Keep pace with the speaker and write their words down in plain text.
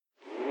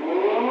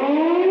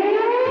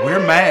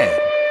mad.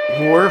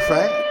 We're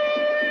fat.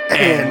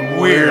 And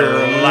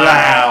we're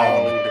loud.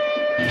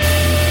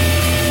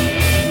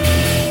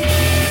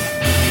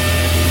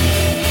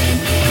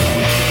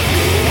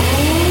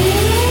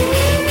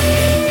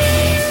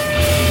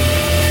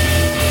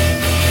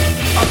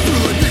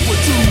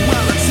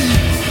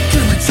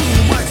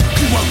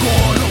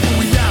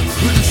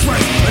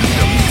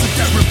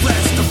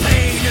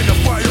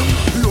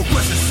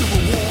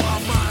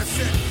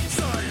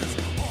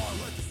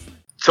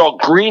 It's all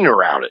green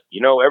around it. You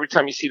know, every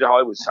time you see the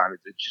Hollywood sign,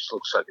 it just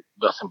looks like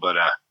nothing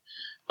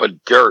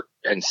but dirt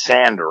and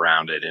sand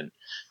around it. And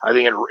I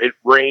think it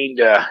rained.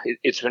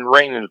 It's been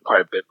raining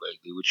quite a bit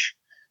lately, which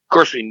of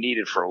course we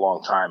needed for a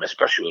long time,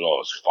 especially with all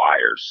those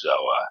fires. So,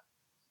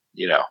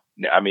 you know,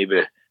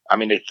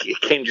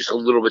 it came just a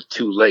little bit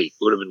too late. It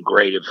would have been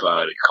great if it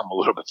had come a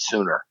little bit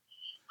sooner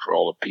for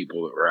all the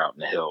people that were out in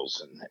the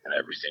hills and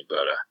everything.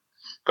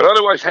 But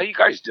otherwise, how you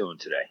guys doing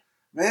today?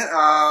 Man,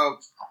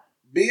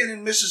 being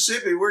in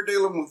Mississippi, we're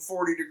dealing with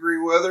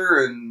 40-degree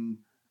weather and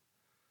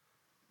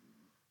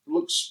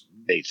looks...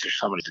 There's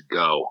somebody to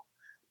go,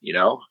 you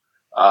know?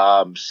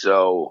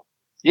 So,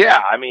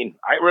 yeah, I mean,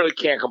 I really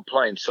can't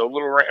complain. So a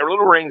little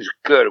rain's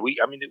good. We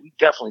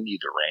definitely need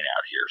the rain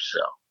out here,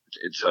 so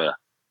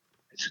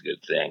it's a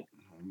good thing.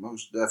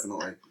 Most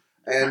definitely.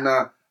 And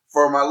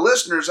for my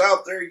listeners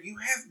out there, you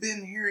have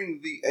been hearing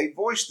a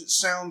voice that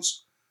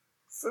sounds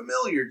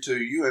familiar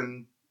to you,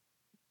 and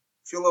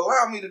if you'll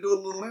allow me to do a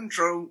little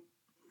intro,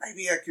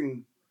 maybe I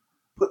can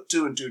put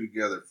two and two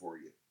together for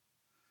you.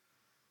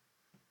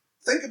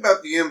 Think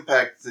about the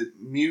impact that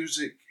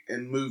music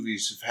and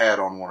movies have had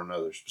on one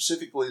another,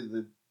 specifically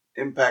the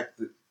impact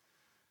that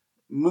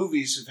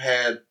movies have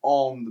had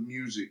on the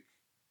music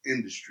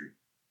industry.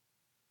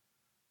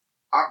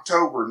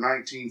 October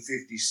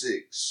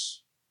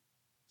 1956,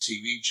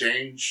 TV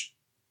changed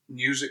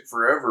music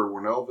forever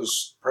when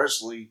Elvis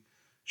Presley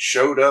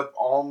showed up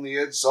on the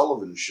Ed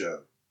Sullivan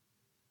Show.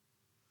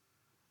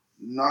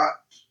 Not,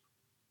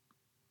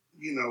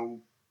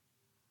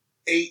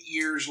 8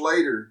 years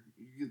later,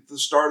 you get the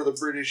start of the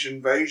British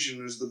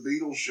invasion as the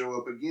Beatles show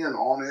up again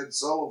on Ed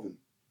Sullivan.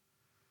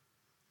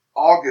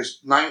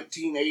 August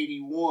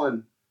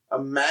 1981, a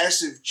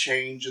massive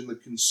change in the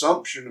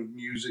consumption of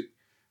music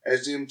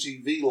as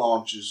MTV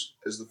launches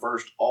as the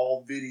first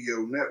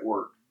all-video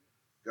network.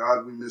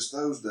 God, we miss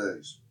those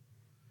days.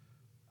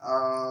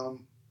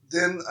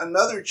 Then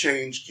another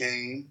change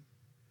came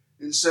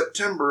in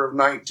September of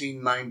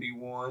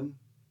 1991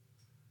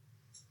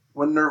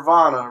 when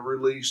Nirvana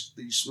released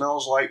the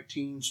Smells Like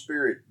Teen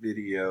Spirit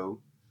video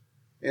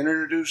and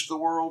introduced the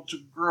world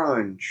to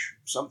grunge,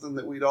 something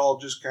that we'd all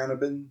just kind of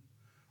been,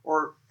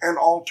 or an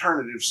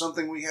alternative,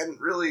 something we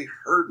hadn't really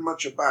heard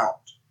much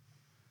about.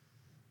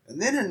 And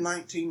then in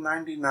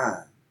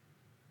 1999,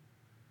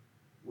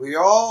 we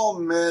all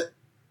met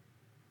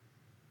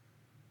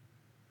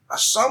a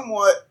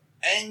somewhat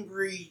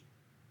angry,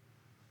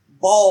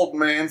 bald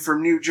man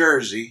from New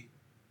Jersey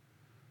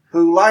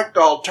who liked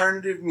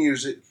alternative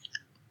music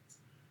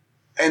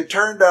and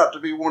turned out to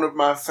be one of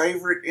my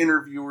favorite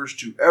interviewers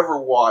to ever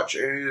watch.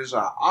 And it is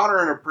an honor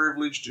and a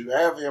privilege to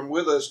have him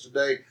with us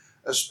today,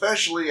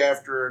 especially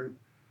after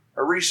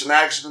a recent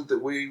accident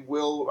that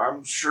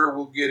I'm sure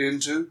we'll get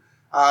into.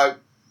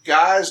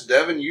 Guys,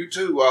 Devin, you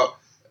too,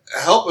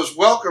 help us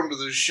welcome to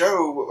the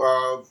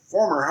show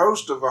former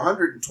host of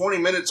 120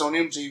 Minutes on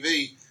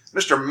MTV,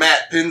 Mr.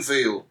 Matt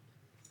Pinfield.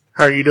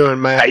 How are you doing,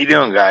 Matt? How you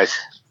doing, guys?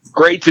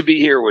 Great to be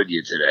here with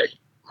you today.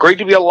 Great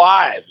to be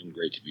alive and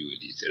great to be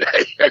with you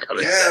today. Yeah,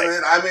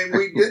 man. I mean,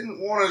 we didn't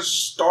want to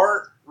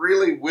start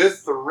really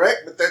with the wreck,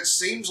 but that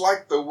seems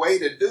like the way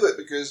to do it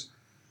because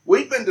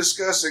we've been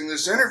discussing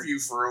this interview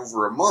for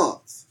over a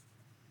month.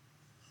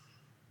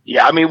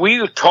 Yeah, I mean,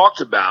 we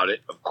talked about it,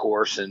 of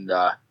course, and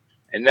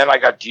then I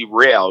got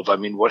derailed. I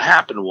mean, what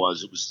happened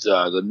was it was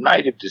the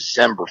night of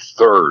December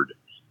 3rd.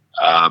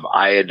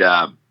 I had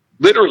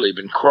literally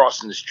been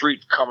crossing the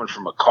street coming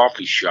from a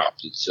coffee shop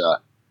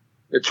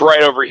it's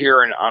right over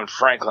here on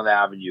Franklin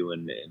Avenue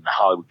in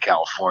Hollywood,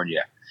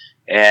 California.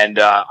 And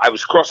I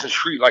was crossing the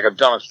street like I've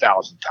done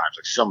 1,000 times,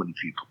 like so many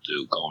people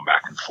do, going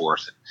back and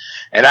forth.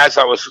 And as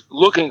I was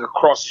looking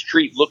across the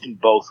street, looking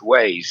both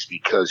ways,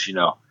 because,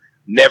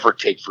 never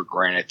take for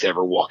granted to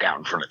ever walk out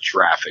in front of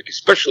traffic,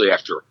 especially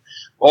after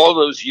all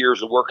those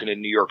years of working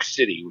in New York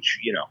City, which,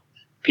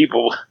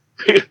 people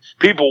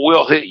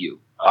will hit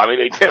you. I mean,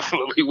 they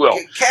definitely will.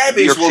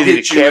 Cabbies will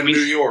hit you in New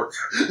York.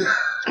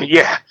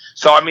 Yeah.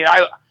 So, I mean,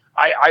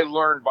 I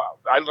learned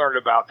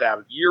about that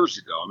years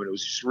ago. I mean, it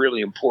was just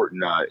really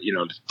important,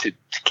 to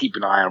keep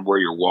an eye on where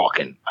you're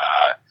walking,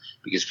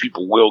 because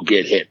people will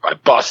get hit by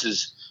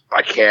buses,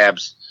 by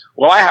cabs.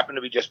 Well, I happen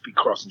to be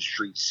crossing the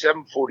street,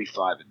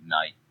 7:45 at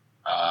night.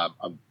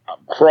 I'm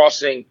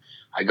crossing.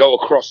 I go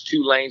across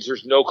 2 lanes.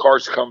 There's no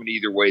cars coming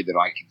either way that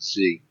I can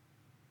see.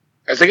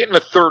 As I get in the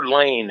 3rd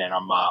lane and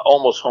I'm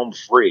almost home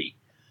free,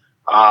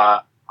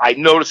 I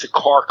notice a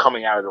car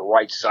coming out of the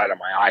right side of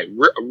my eye.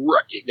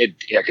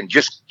 I can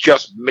just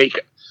make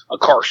a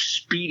car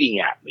speeding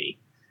at me.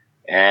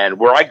 And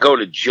where I go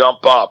to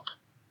jump up,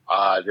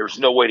 There was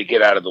no way to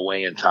get out of the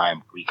way in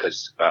time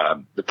because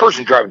the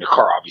person driving the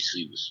car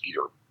obviously was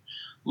either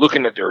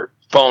looking at their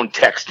phone,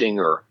 texting,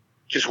 or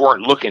just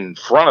weren't looking in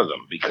front of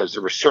them because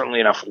there was certainly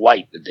enough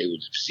light that they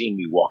would have seen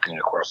me walking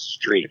across the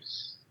street.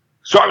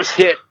 So I was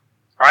hit.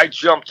 I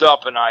jumped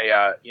up and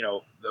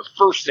the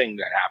first thing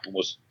that happened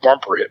was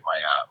bumper hit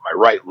my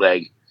right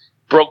leg,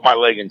 broke my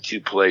leg in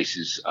two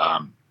places.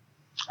 I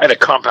had a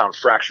compound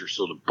fracture,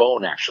 so the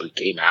bone actually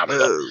came out of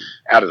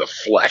the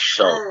flesh.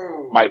 So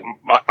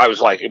I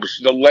was like,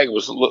 the leg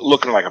was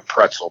looking like a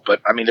pretzel.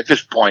 But I mean, at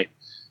this point,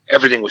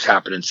 everything was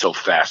happening so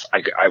fast.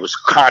 I was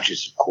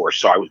conscious, of course,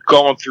 so I was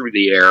going through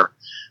the air.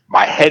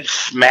 My head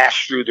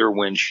smashed through their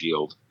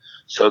windshield.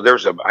 So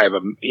I have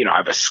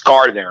a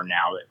scar there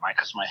now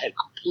because my head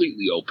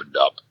completely opened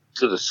up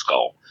to the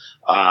skull.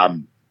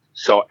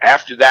 So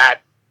after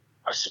that,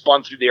 I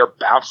spun through the air,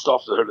 bounced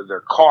off the hood of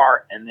their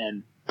car, and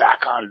then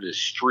back onto the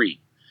street.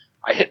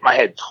 I hit my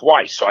head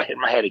twice, so I hit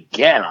my head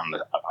again on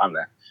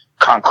the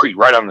concrete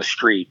right on the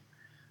street.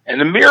 And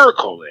the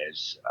miracle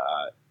is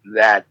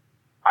that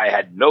I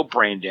had no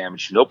brain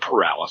damage, no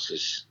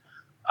paralysis,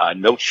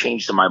 no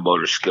change to my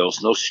motor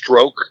skills, no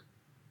stroke,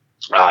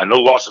 no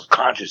loss of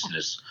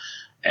consciousness.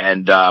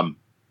 And,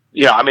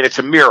 it's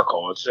a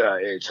miracle.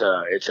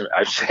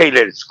 I say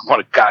that it's one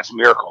of God's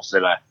miracles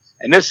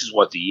and this is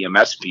what the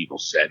EMS people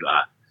said.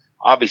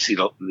 Obviously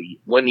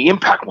when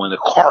the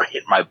car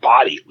hit my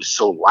body, it was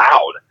so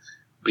loud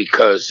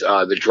because,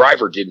 the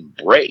driver didn't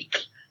brake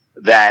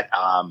that,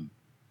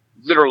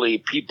 literally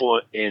people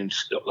in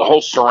the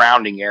whole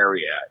surrounding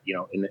area,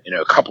 in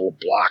a couple of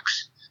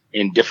blocks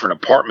in different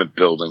apartment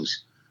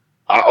buildings,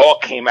 all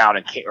came out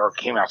or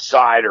came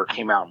outside or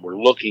came out and were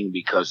looking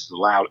because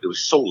it was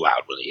so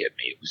loud when they hit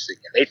me.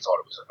 They thought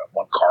it was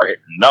one car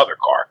hitting another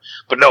car,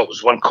 but no, it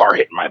was one car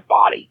hitting my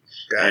body,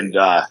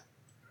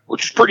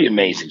 which is pretty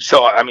amazing.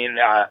 So, I mean,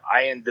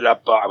 I ended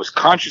up, I was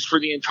conscious for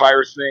the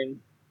entire thing.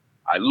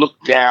 I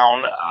looked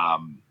down,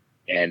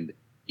 and,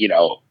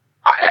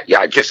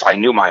 I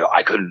knew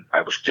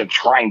I was going to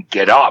try and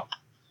get up.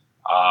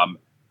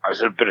 I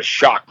was in a bit of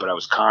shock, but I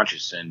was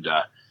conscious. And,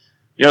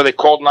 they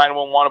called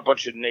 911. A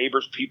bunch of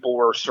neighbors, people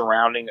were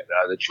surrounding.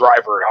 The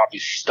driver had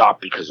obviously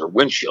stopped because her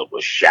windshield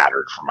was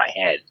shattered from my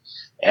head.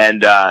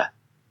 And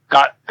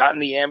got in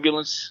the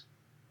ambulance,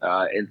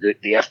 and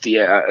the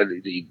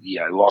FDA, the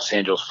Los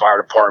Angeles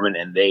Fire Department,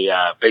 and they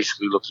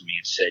basically looked at me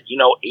and said,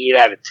 8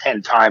 out of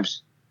 10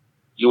 times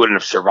you wouldn't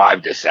have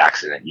survived this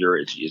accident.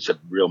 It's a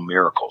real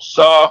miracle.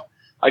 So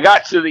I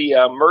got to the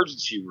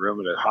emergency room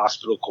at a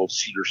hospital called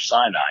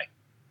Cedars-Sinai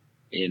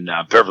in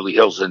Beverly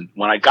Hills, and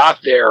when I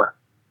got there,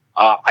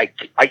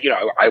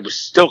 I was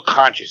still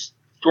conscious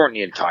during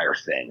the entire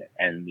thing,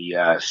 and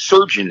the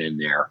surgeon in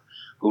there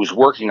who was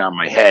working on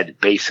my head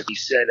basically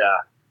said,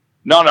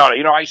 "No,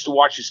 I used to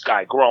watch this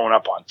guy growing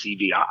up on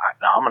TV.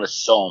 I'm going to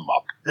sew him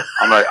up.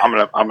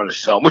 I'm going to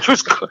sew him," which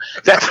was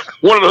that's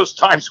one of those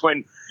times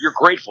when you're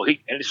grateful.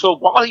 And so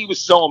while he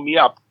was sewing me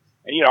up,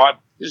 and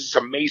this is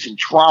amazing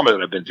trauma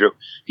that I've been through.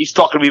 He's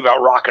talking to me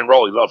about rock and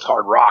roll. He loves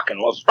hard rock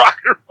and loves rock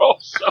and roll.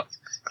 So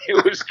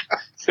it was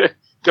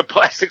the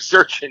plastic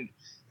surgeon,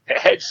 the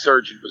head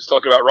surgeon, was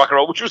talking about rock and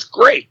roll, which was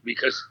great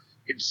because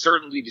it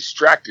certainly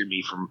distracted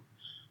me from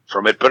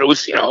it. But it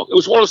was, it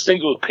was one of those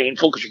things that was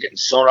painful because you're getting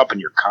sewn up and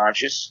you're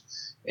conscious,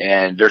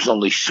 and there's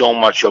only so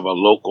much of a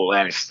local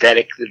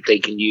anesthetic that they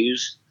can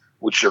use,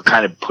 which they're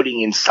kind of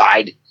putting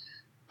inside.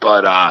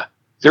 But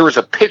there was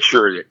a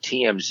picture that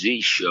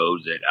TMZ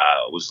showed that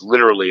was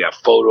literally a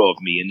photo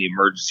of me in the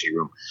emergency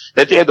room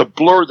that they had to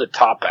blur the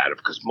top out of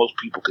because most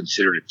people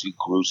considered it too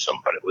gruesome.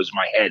 But it was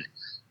my head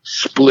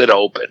split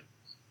open,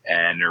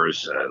 and there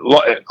was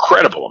an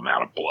incredible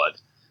amount of blood.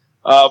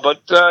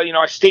 But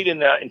I stayed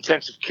in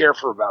intensive care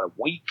for about a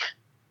week.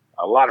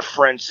 A lot of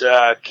friends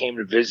came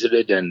and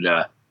visited, and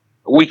a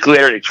week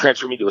later they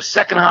transferred me to a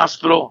second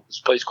hospital, this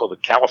place called the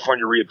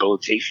California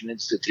Rehabilitation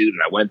Institute,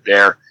 and I went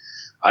there.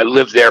 I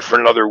lived there for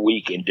another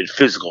week and did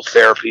physical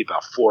therapy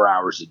about 4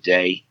 hours a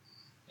day,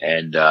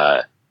 and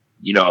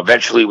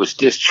eventually was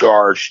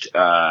discharged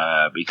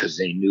because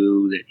they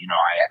knew that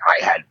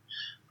I had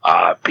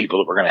people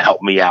that were going to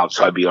help me out,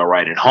 so I'd be all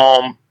right at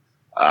home.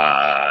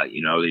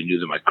 They knew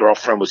that my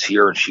girlfriend was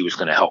here and she was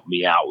going to help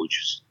me out, which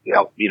is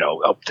help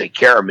take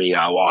care of me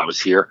while I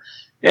was here.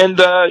 And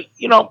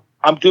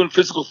I'm doing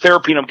physical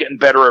therapy and I'm getting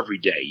better every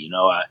day.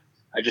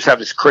 I just have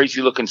this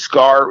crazy looking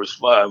scar. It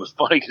was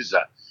funny because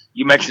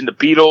you mentioned the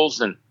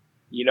Beatles, and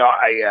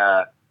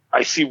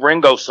I see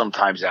Ringo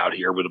sometimes out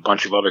here with a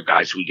bunch of other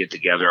guys. We get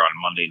together on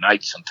Monday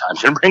nights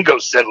sometimes. And Ringo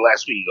said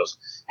last week, he goes,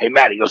 "Hey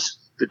Matt," he goes,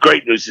 "the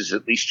great news is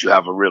at least you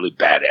have a really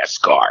badass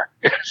scar."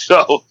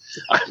 So,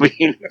 I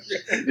mean,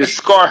 the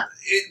scar.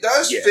 It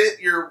does fit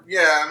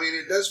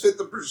it does fit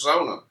the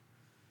persona.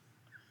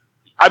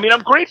 I mean,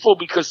 I'm grateful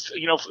because,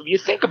 if you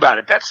think about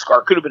it, that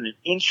scar could have been an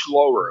inch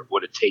lower. It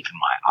would have taken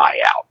my eye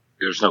out.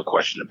 There's no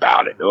question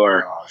about it.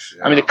 Or,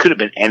 I mean, it could have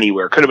been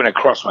anywhere. It could have been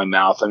across my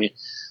mouth. I mean,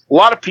 a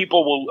lot of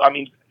people will,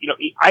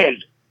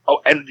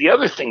 and the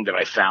other thing that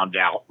I found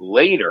out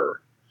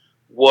later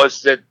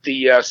was that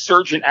the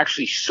surgeon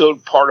actually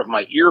sewed part of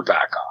my ear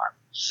back on.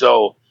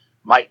 So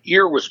my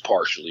ear was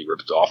partially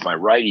ripped off, my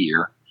right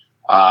ear,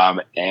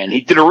 and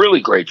he did a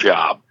really great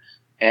job.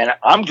 And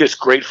I'm just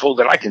grateful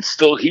that I can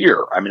still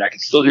hear. I mean, I can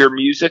still hear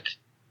music.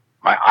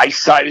 My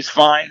eyesight is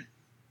fine.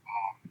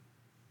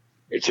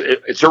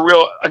 It's a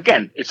real,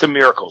 again, it's a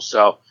miracle.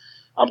 So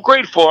I'm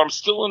grateful. I'm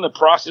still in the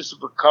process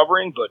of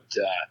recovering, but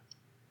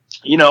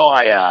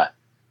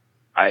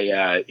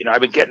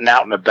I've been getting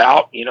out and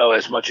about,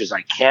 as much as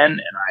I can, and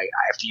I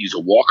have to use a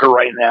walker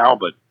right now,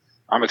 but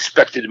I'm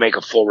expected to make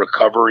a full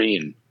recovery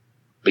and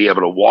be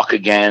able to walk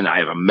again. I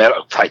have a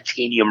metal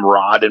titanium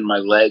rod in my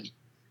leg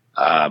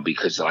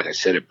because, like I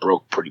said, it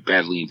broke pretty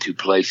badly in 2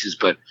 places.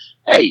 But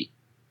hey,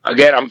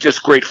 again, I'm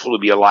just grateful to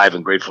be alive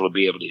and grateful to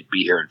be able to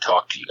be here and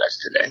talk to you guys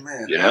today.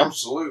 Man,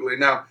 absolutely.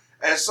 Now,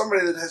 as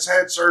somebody that has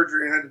had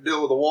surgery and had to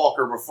deal with a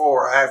walker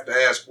before, I have to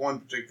ask one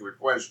particular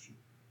question.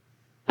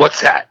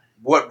 What's that?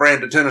 What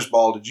brand of tennis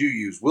ball did you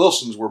use?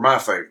 Wilson's were my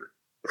favorite.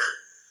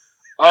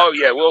 Oh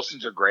yeah,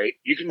 Wilson's are great.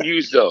 You can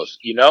use those.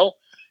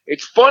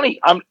 It's funny.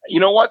 You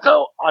know what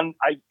though?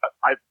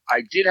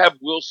 I did have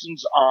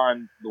Wilson's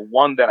on the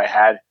one that I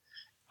had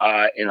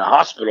in the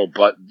hospital,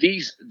 but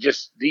these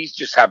just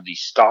have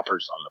these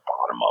stoppers on the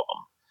bottom of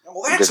them.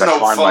 Well, that's no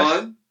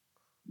fun.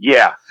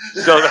 Yeah.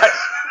 So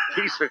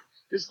this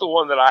is the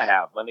one that I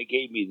have, and they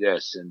gave me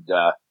this, and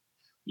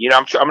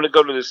I'm going to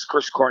go to this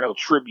Chris Cornell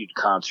tribute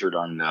concert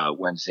on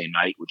Wednesday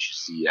night, which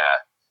is the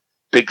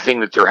big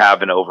thing that they're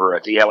having over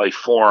at the LA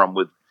Forum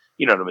with,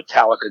 the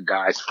Metallica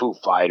guys, Foo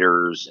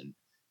Fighters, and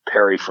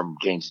Perry from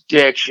Jane's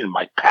Addiction,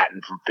 Mike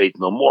Patton from Faith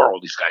No More. All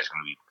these guys are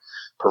going to be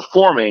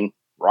performing,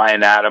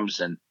 Ryan Adams,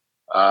 and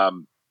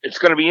it's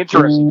going to be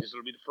interesting because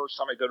it'll be the first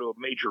time I go to a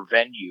major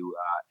venue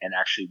and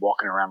actually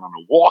walking around on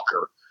a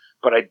walker.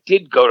 But I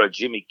did go to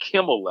Jimmy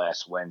Kimmel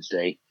last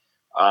Wednesday,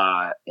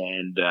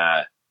 and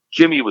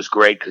Jimmy was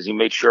great because he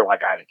made sure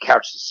like I had a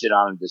couch to sit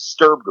on and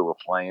Disturbed were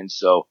playing.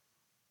 So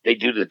they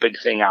do the big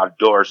thing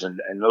outdoors, and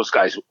those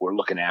guys were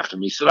looking after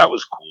me. So that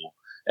was cool.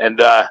 And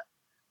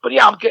but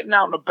yeah, I'm getting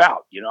out and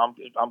about.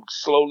 I'm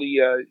slowly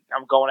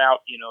I'm going out,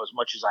 as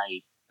much as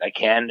I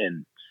can,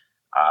 and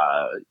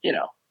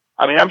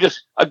I'm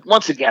just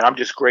once again I'm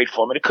just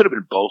grateful. I mean, it could have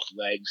been both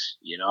legs.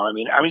 I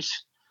mean,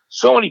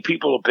 so many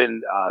people have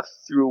been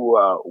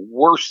through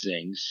worse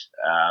things.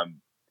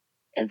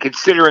 And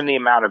considering the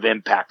amount of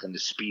impact and the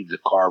speed the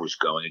car was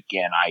going,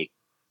 again,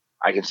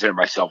 I consider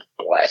myself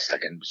blessed. I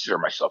consider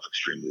myself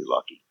extremely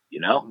lucky,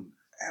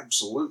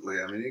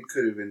 Absolutely. I mean, it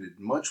could have ended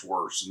much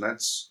worse. And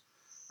that's,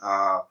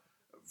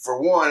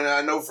 for one,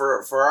 I know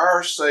for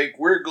our sake,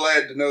 we're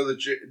glad to know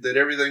that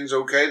everything's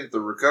okay, that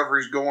the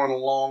recovery's going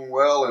along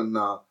well, and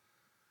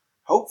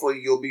hopefully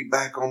you'll be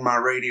back on my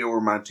radio or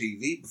my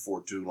TV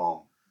before too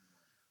long.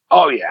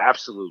 Oh, yeah,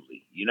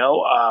 absolutely.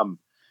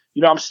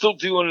 I'm still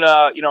doing,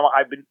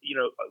 I've been,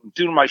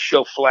 doing my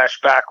show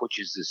Flashback, which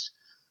is this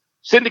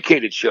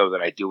syndicated show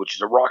that I do, which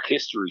is a rock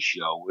history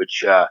show,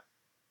 which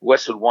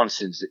Westwood One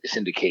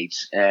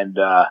syndicates. And,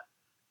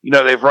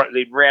 they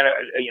ran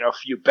a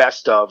few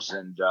best ofs,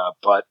 and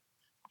but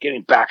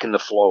getting back in the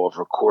flow of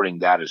recording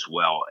that as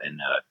well and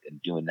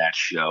doing that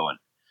show. And,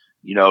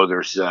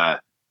 there's, I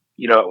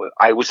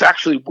was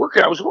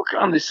working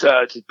on this,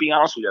 to be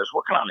honest with you, I was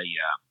working on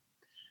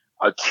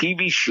a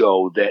TV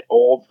show that,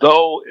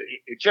 although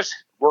it just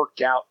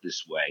worked out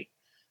this way,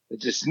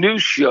 it's this new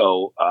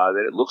show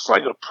that it looks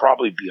like it'll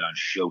probably be on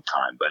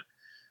Showtime, but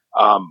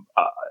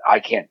I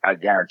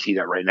guarantee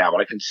that right now.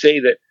 But I can say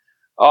that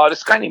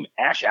this guy named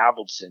Ash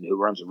Avildsen, who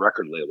runs a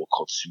record label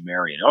called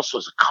Sumerian, also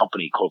has a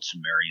company called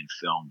Sumerian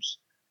Films.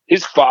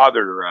 His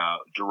father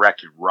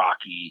directed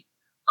Rocky,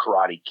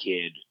 Karate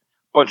Kid,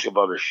 a bunch of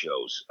other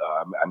shows,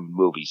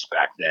 movies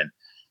back then.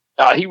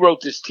 He wrote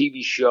this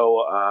TV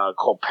show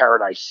called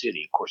Paradise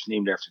City, of course,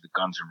 named after the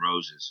Guns N'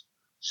 Roses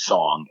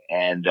song.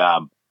 And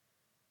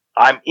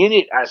I'm in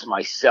it as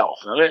myself.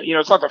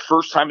 It's not the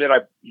first time that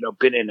I've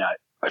been in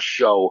a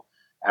show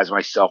as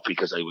myself,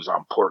 because I was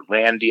on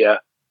Portlandia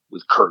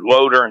with Kurt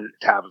Loder and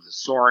Tabitha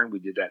Soren. We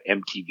did that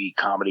MTV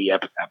comedy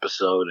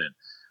episode, and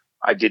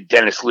I did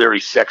Dennis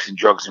Leary's Sex and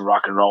Drugs and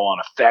Rock and Roll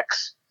on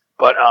Effects.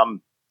 But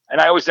and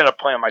I always end up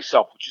playing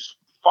myself, which is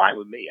fine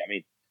with me. I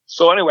mean.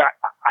 So anyway,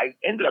 I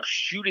ended up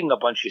shooting a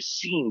bunch of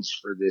scenes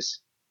for this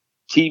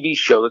TV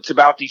show that's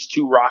about these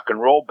two rock and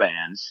roll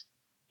bands,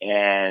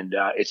 and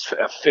it's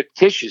a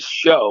fictitious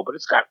show, but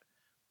it's got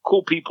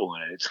cool people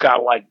in it. It's got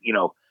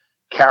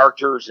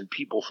characters and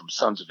people from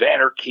Sons of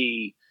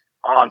Anarchy,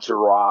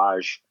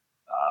 Entourage,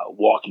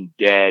 Walking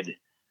Dead,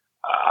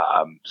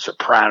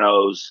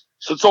 Sopranos.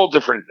 So it's all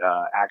different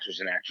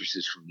actors and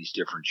actresses from these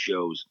different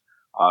shows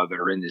that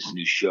are in this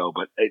new show.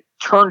 But it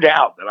turned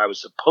out that I was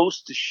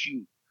supposed to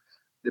shoot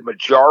the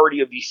majority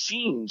of these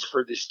scenes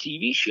for this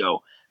TV show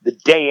the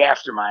day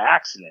after my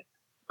accident.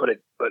 But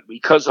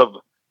because of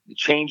the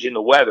change in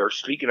the weather,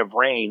 speaking of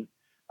rain,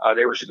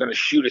 they were going to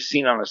shoot a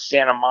scene on a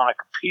Santa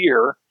Monica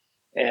pier.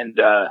 And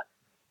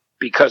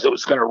because it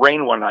was going to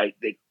rain one night,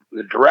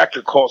 the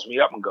director calls me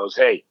up and goes,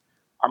 "Hey,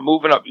 I'm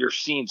moving up your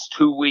scenes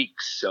 2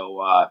 weeks.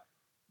 So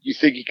you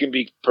think you can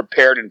be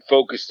prepared and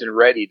focused and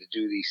ready to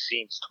do these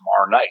scenes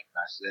tomorrow night? And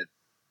I said,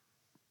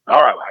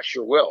 all right, well, I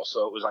sure will.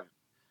 So it was like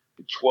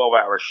a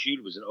 12-hour shoot.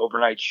 It was an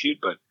overnight shoot,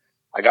 but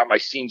I got my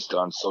scenes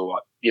done. So,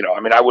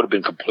 I would have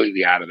been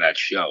completely out of that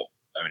show.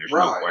 I mean, there's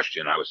no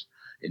question. I was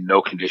in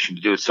no condition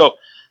to do it. So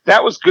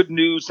that was good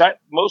news.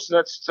 Most of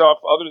that stuff,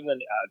 other than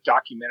a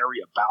documentary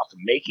about the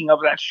making of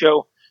that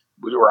show,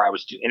 where I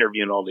was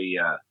interviewing all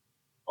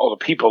the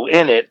people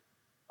in it,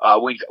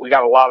 we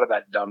got a lot of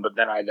that done. But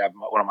then I'd have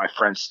one of my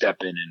friends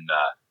step in and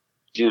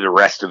do the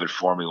rest of it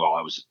for me while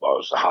I was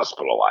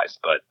hospitalized.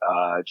 But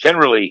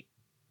generally,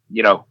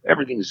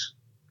 everything's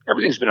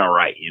been all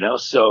right.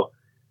 So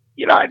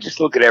I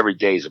just look at every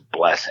day as a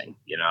blessing.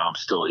 I'm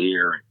still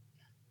here.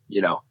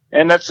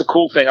 And that's the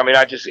cool thing. I mean,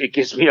 it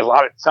gives me a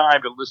lot of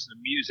time to listen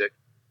to music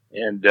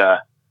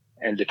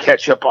and to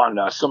catch up on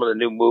some of the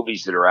new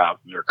movies that are out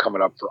and they're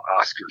coming up for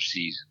Oscar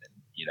season,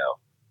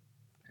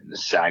 and the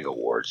SAG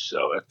Awards.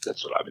 So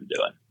that's what I've been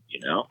doing,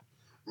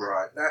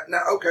 Right.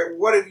 Now, okay,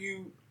 what have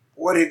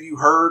you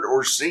heard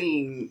or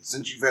seen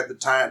since you've had the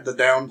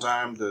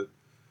downtime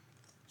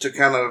to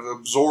kind of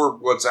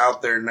absorb what's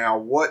out there now?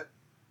 What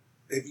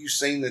have you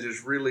seen that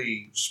has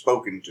really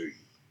spoken to you?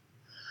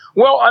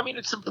 Well, I mean,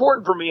 it's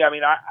important for me. I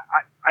mean,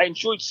 I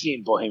enjoyed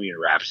seeing Bohemian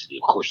Rhapsody,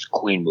 of course, the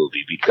Queen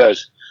movie,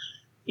 because,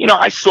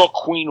 I saw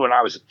Queen when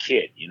I was a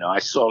kid. I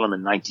saw them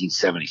in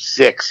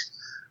 1976,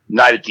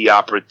 Night at the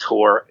Opera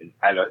tour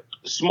at a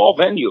small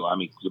venue. I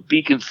mean, the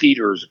Beacon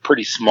Theater is a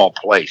pretty small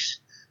place.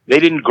 They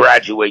didn't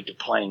graduate to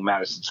playing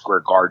Madison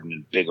Square Garden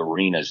in big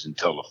arenas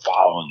until the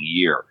following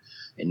year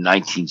in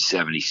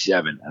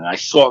 1977. And I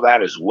saw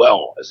that as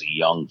well as a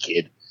young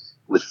kid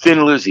with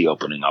Thin Lizzy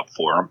opening up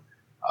for him.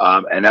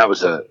 And that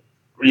was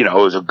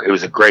it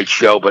was a great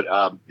show, but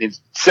the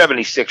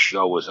 76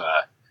 show was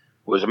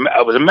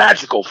a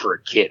magical for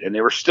a kid, and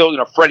they were still,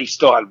 Freddie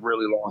still had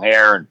really long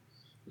hair, and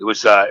it was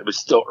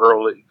still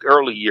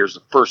early years,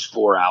 the first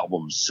 4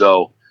 albums.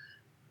 So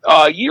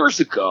years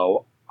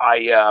ago,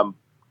 I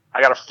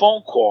got a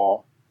phone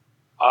call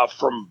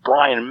from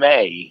Brian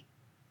May.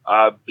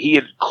 He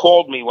had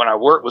called me when I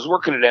was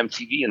working at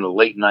MTV in the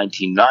late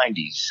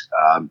 1990s.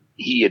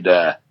 He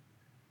had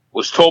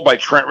was told by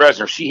Trent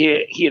Reznor.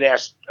 He had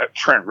asked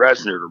Trent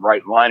Reznor to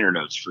write liner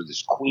notes for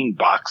this Queen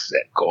box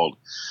set called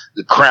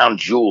The Crown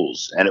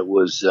Jewels, and it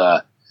was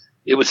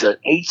an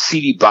 8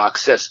 CD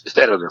box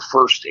set of their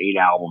first 8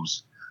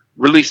 albums,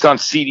 released on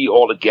CD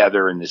all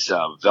together in this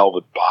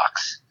velvet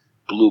box,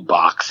 blue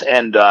box.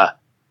 And I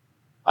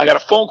got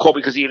a phone call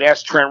because he had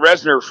asked Trent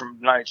Reznor from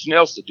Nine Inch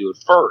Nails to do it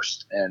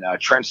first, and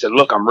Trent said,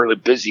 "Look, I'm really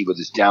busy with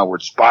this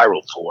Downward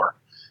Spiral tour,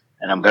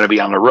 and I'm going to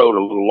be on the road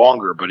a little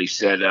longer." But he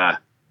said,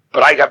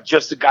 "But I got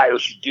just the guy who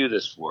should do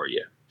this for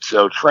you."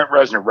 So Trent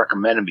Reznor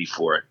recommended me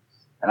for it.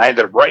 And I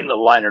ended up writing the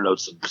liner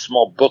notes, a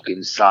small book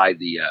inside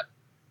the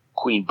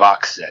Queen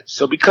box set.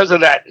 So because of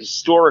that,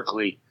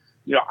 historically,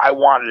 I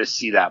wanted to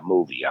see that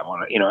movie. I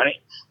want to,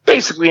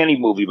 basically any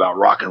movie about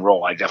rock and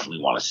roll, I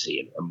definitely want to see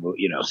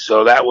it.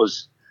 So that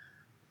was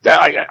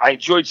that. I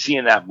enjoyed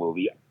seeing that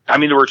movie. I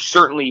mean, there were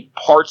certainly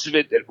parts of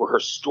it that were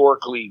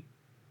historically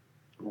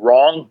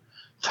wrong,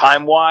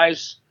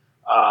 time-wise.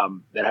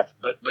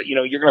 But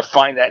you're going to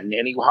find that in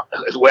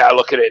the way I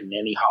look at it, in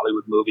any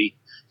Hollywood movie,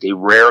 they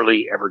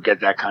rarely ever get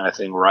that kind of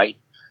thing right.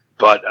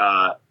 But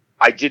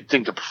I did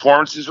think the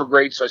performances were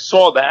great, so I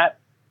saw that.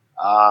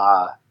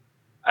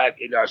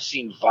 I've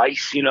seen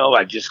Vice.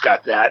 I just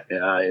got that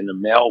in the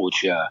mail,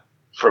 which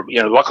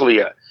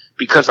luckily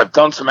because I've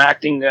done some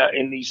acting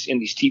in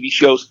these TV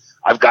shows,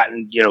 I've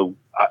gotten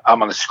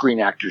I'm on the Screen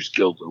Actors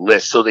Guild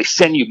list, so they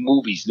send you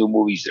new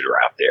movies that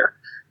are out there,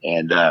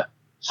 and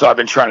so I've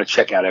been trying to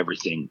check out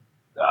everything,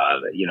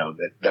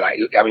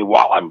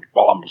 while I'm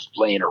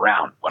laying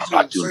around when I'm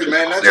not doing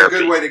physical that's therapy. a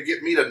good way to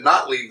get me to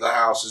not leave the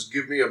house, is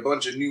give me a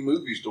bunch of new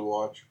movies to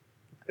watch.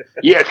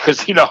 Yeah,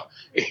 because,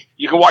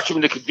 you can watch them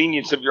in the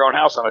convenience of your own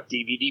house on a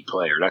DVD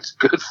player. That's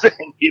a good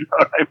thing, you know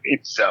what I mean?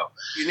 So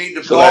you need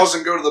to pause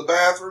and go to the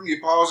bathroom, you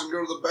pause and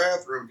go to the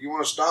bathroom. If you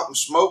want to stop and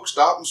smoke,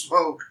 stop and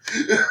smoke.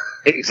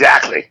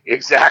 Exactly.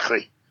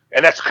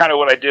 And that's kind of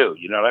what I do,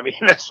 you know what I mean?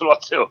 That's what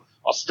I'll do.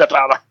 I'll step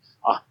out,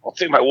 I'll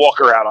take my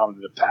walker out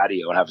onto the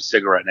patio and have a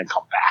cigarette and then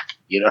come back.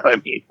 You know what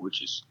I mean?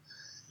 Which is,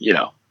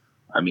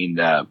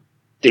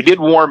 they did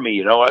warn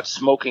me, that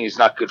smoking is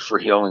not good for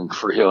healing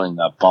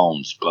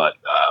bones. But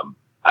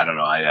I don't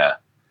know. I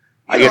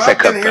guess I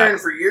cut back. I've been hearing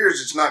for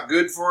years it's not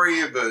good for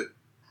you, but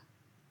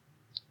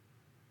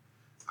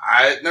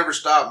it never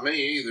stopped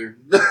me either.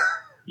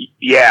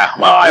 Yeah,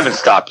 well, I haven't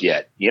stopped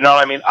yet. You know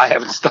what I mean? I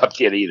haven't stopped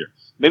yet either.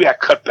 Maybe I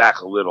cut back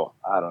a little.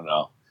 I don't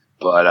know,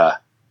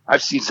 but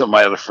I've seen some of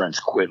my other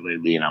friends quit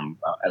lately, and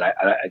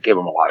I give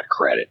them a lot of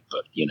credit.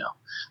 But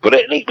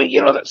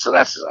so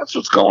that's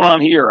what's going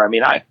on here. I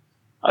mean,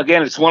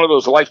 again, it's one of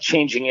those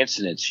life-changing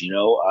incidents,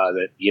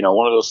 that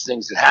one of those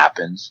things that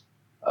happens.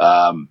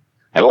 And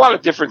a lot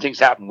of different things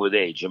happen with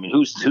age. I mean,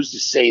 who's to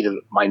say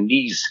that my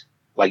knees,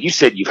 like you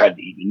said, you've had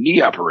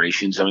knee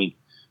operations. I mean,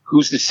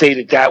 who's to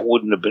say that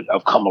wouldn't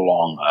have come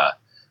along?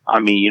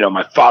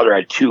 My father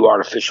had 2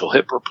 artificial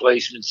hip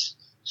replacements.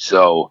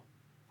 So,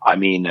 I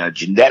mean,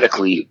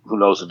 genetically, who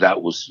knows if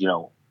that was,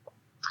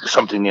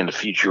 something in the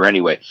future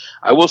anyway.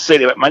 I will say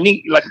that my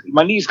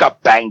knees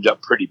got banged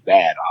up pretty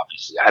bad,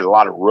 obviously. I had a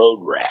lot of road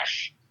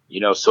rash,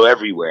 so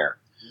everywhere.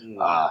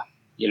 I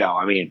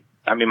mean,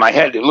 my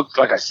head, it looked,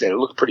 like I said, it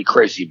looked pretty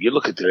crazy. If you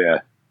look at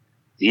the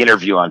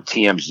interview on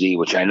TMZ,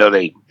 which I know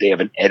they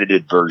have an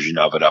edited version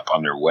of it up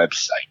on their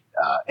website,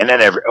 and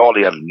then all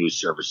the other news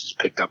services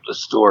picked up the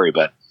story,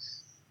 but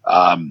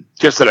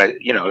just that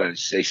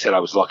they said I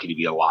was lucky to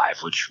be alive,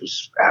 which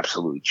was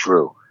absolutely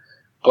true.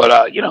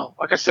 But,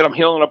 like I said, I'm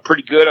healing up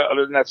pretty good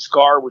other than that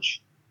scar,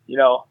 which,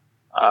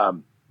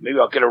 maybe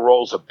I'll get a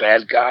role as a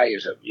bad guy,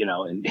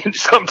 in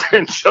some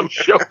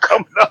show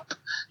coming up.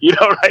 You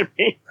know what I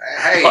mean?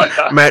 Hey,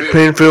 but, Matt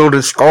Pinfield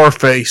is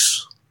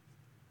Scarface.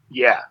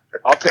 Yeah,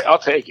 I'll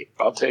take it.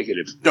 I'll take it.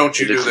 Don't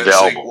you do that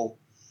available. sequel?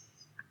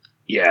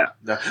 Yeah.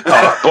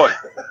 Boy,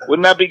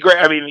 wouldn't that be great?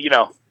 I mean,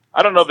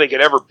 I don't know if they could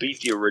ever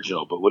beat the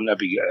original, but wouldn't that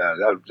be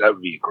that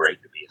would be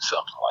great to be in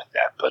something like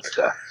that. But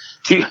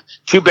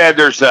too bad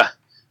there's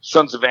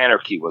Sons of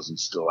Anarchy wasn't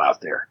still out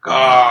there.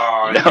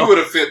 You would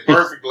have fit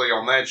perfectly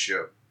on that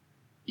show.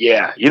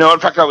 Yeah, in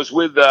fact, I was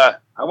with I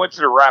went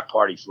to the rap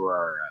party for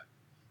our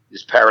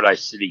this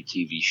Paradise City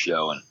TV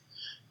show, and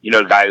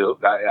the guy who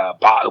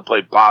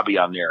played Bobby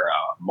on there,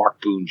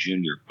 Mark Boone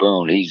Jr.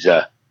 Boone.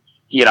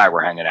 He and I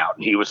were hanging out,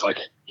 and he was like,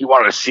 he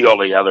wanted to see all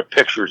the other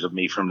pictures of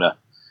me from the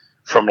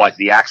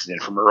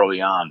accident from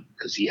early on,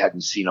 because he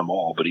hadn't seen them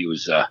all. But he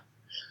was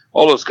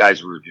all those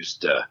guys were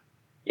just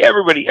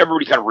everybody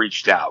kind of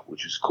reached out,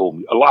 which was cool.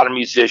 A lot of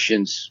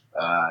musicians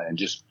and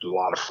just a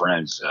lot of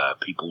friends.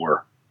 People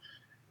were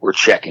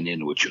checking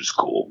in, which was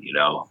cool.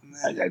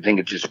 I think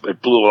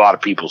it blew a lot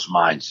of people's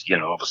minds.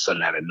 All of a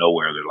sudden out of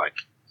nowhere, they're like,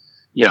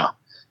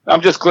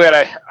 I'm just glad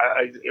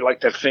I like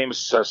that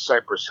famous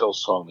Cypress Hill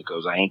song that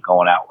goes, "I ain't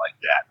going out like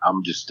that."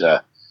 I'm just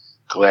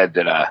glad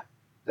that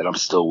I'm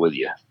still with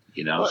you.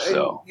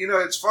 So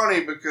it's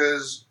funny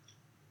because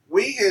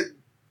we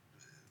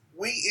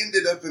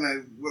ended up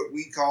in what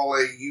we call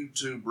a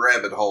YouTube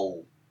rabbit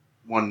hole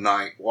one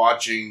night,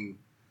 watching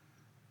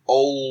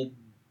old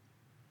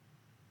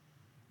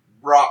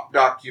rock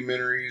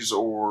documentaries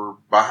or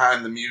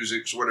behind the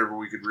musics, whatever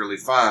we could really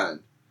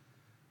find.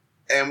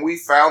 And we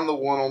found the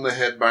one on the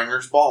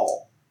Headbangers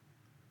Ball.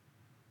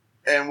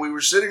 And we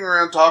were sitting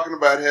around talking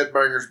about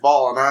Headbangers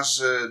Ball, and I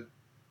said,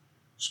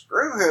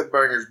 screw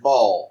Headbangers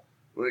Ball.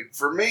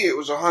 For me, it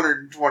was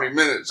 120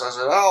 minutes. I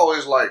said, I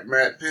always liked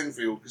Matt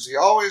Pinfield because he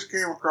always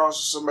came across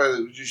as somebody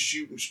that was just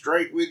shooting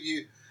straight with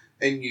you,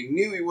 and you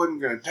knew he wasn't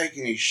going to take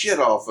any shit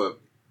off of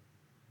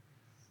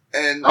you.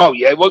 And oh,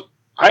 yeah, well,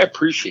 I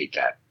appreciate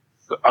that.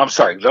 I'm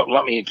sorry,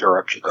 let me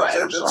interrupt you. Go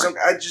ahead. I'm sorry.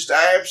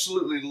 I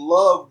absolutely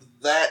loved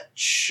that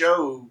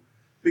show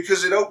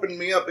because it opened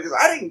me up, because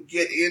I didn't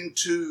get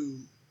into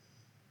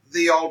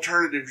the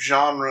alternative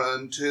genre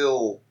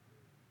until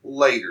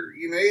later.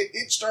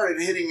 It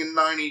started hitting in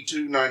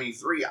 92,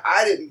 93.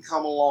 I didn't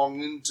come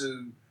along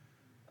into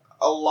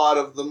a lot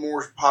of the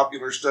more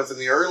popular stuff in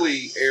the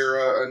early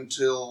era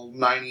until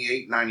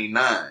 98,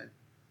 99.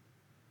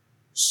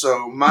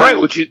 So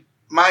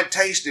my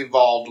taste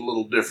evolved a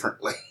little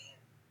differently.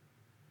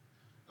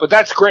 But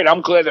that's great.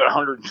 I'm glad that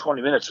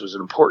 120 minutes was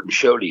an important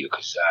show to you,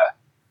 because,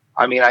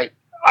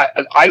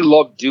 I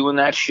loved doing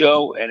that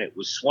show, and it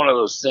was one of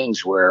those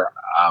things where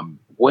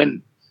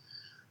when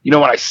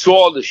I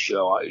saw the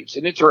show, it's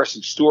an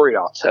interesting story,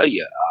 I'll tell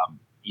you.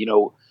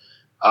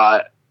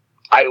 I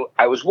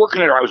was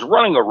working I was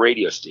running a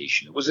radio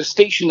station. It was a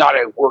station that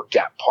I worked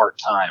at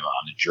part-time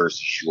on the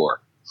Jersey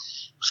Shore.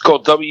 It was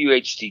called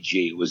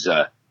WHTG. It was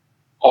a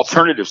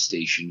alternative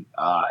station,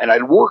 and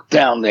I'd worked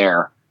down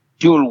there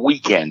doing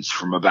weekends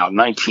from about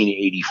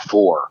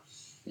 1984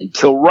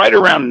 until right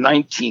around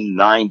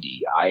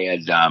 1990. I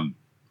had,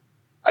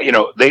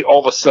 they all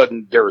of a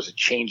sudden there was a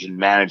change in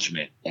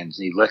management, and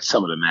they let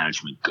some of the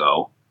management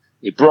go.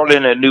 They brought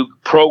in a new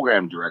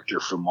program director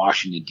from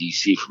Washington,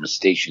 D.C., from a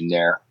station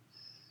there.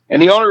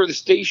 And the owner of the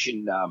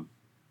station,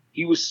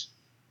 he was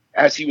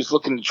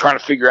looking to try to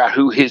figure out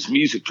who his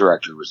music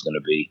director was going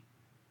to be,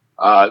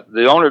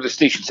 the owner of the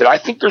station said, I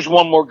think there's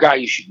one more guy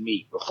you should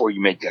meet before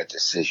you make that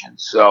decision.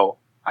 So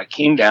I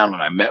came down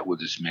and I met with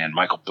this man,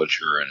 Michael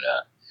Butcher,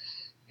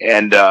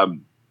 and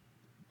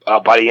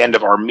by the end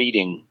of our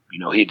meeting,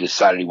 he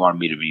decided he wanted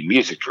me to be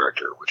music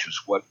director, which was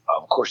what,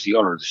 of course, the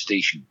owner of the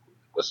station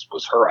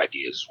was her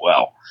idea as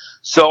well.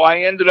 So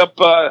I ended up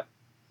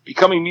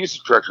becoming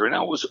music director, and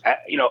that was,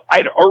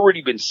 I'd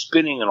already been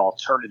spinning in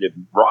alternative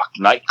rock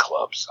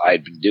nightclubs. I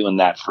had been doing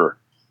that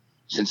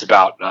since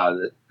about,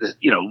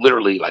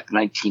 literally like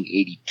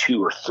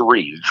 1982 or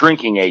 3. The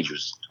drinking age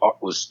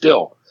was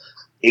still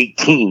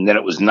 18, then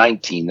it was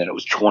 19, then it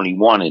was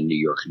 21 in New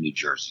York and New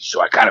Jersey.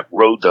 So I kind of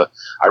rode the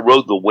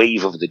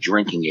wave of the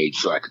drinking age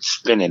so I could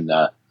spin in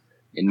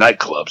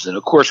nightclubs. And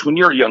of course, when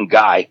you're a young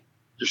guy,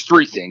 there's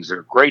 3 things that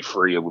are great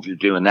for you if you're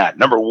doing that.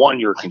 Number 1,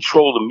 you're in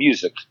control of the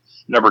music.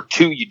 Number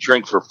 2, you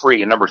drink for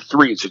free. And number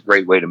 3, it's a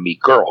great way to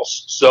meet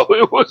girls. So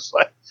it was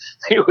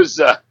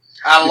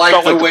I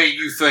like the like way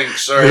you think,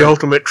 sir. The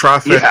ultimate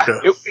trifecta. Yeah,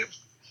 it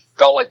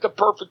felt like the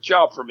perfect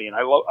job for me, and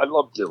I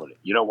love doing it.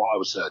 While I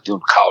was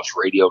doing college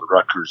radio at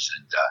Rutgers,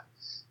 and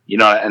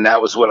and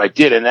that was what I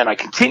did. And then I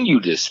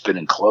continued to spin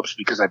in clubs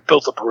because I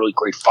built up a really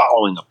great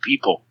following of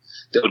people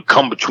that would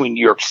come between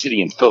New York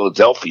City and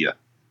Philadelphia,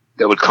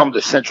 that would come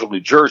to Central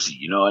New Jersey,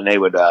 and they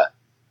would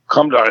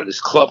come down to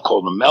this club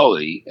called The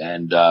Melody,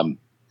 and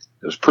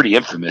it was pretty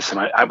infamous. And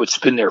I would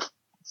spin there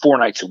 4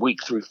 nights a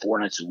week, 3-4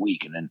 nights a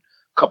week, and then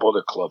a couple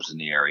other clubs in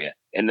the area.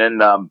 And then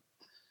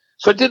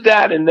so I did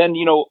that, and then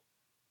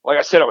like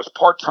I said, I was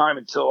part-time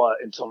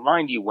until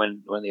 90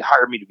 when they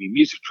hired me to be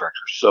music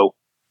director. So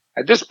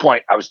at this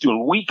point, I was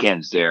doing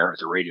weekends there at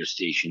the radio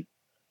station,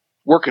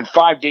 working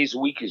 5 days a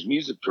week as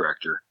music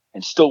director,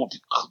 and still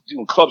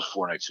doing clubs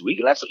 4 nights a week.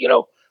 And that's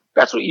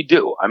what you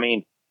do. I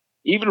mean,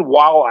 even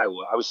while I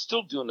was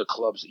still doing the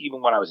clubs,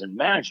 even when I was in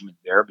management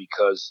there,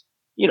 because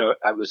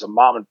I was a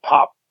mom and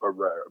pop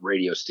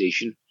radio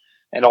station,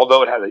 and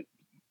although it had a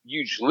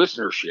huge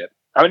listenership,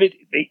 I mean,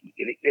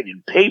 it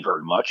didn't pay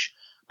very much.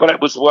 But it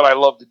was what I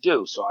loved to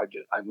do. So I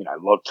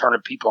love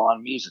turning people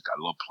on music. I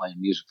love playing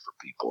music for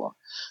people.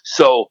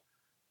 So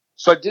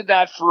I did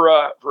that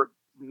for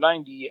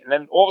 90, and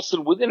then all of a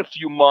sudden, within a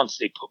few months,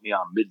 they put me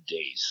on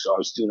middays. So I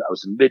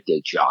was a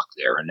midday jock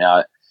there, and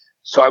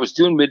so I was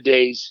doing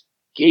middays,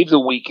 gave the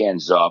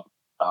weekends up.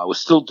 I was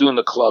still doing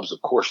the clubs,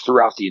 of course,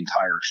 throughout the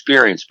entire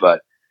experience.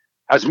 But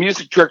I was a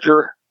music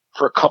director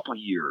for a couple of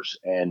years,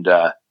 and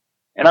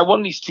I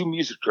won these 2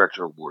 music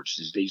director awards.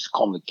 They used to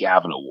call them the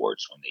Gavin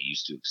Awards when they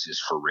used to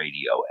exist for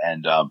radio.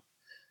 And,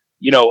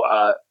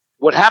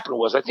 what happened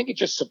was, I think it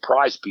just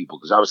surprised people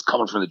because I was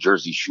coming from the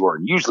Jersey Shore.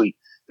 And usually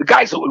the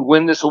guys that would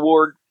win this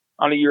award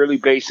on a yearly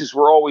basis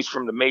were always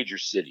from the major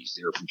cities.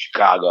 They were from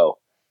Chicago.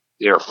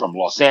 They were from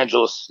Los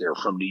Angeles. They were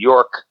from New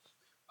York,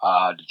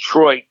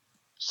 Detroit,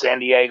 San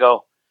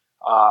Diego.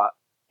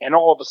 And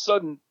all of a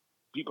sudden,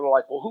 people are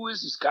like, well, who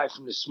is this guy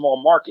from this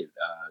small market,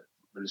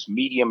 this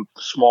medium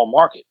small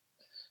market?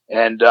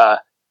 And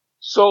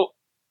so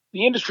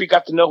the industry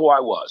got to know who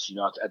I was,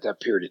 at that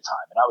period of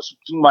time. And I was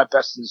doing my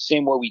best in the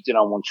same way we did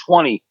on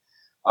 120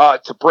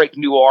 to break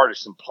new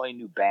artists and play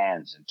new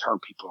bands and turn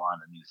people on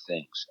to new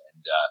things.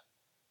 And,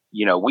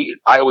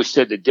 I always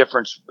said the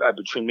difference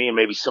between me and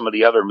maybe some of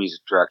the other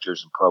music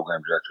directors and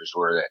program directors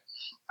were that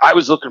I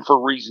was looking for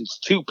reasons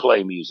to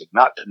play music,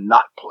 not to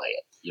not play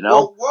it,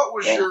 Well, what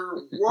was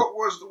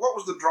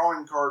the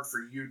drawing card for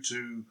you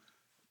to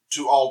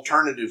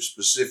alternative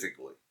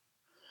specifically?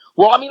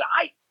 Well, I mean,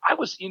 I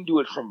was into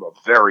it from a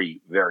very,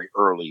 very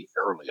early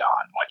on,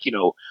 like,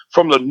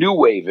 from the new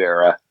wave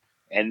era,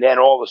 and then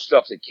all the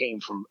stuff that came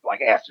from like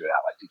after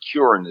that, like the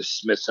Cure and the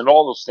Smiths and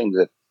all those things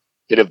that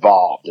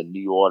evolved, and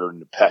New Order and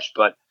Depeche.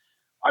 But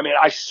I mean,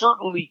 I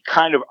certainly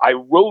I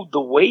rode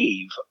the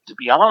wave, to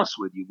be honest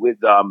with you,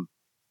 with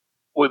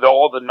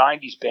all the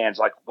 90s bands.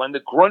 Like when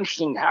the grunge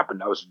thing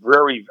happened, I was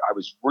really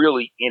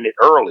in it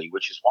early,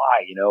 which is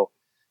why,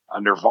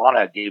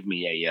 Nirvana gave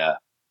me a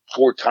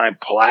 4-time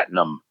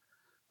platinum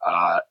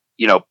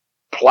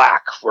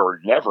plaque for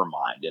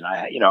Nevermind. And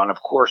and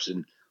of course,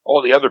 and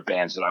all the other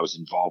bands that I was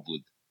involved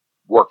with,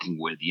 working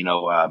with,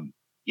 Soundgarden,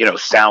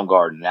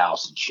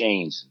 Alice in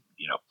Chains,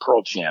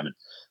 Pearl Jam and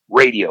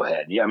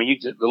Radiohead. Yeah, I mean,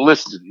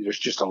 there's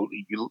just a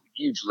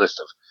huge list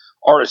of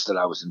artists that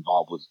I was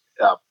involved with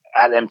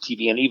at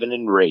MTV and even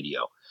in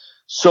radio.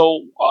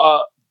 So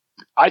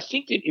I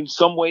think that in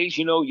some ways,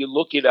 you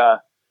look at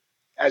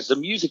as the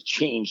music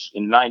changed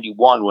in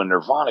 '91 when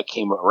Nirvana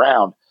came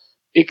around,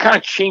 it kind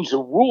of changed the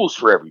rules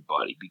for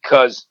everybody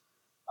because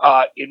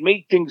it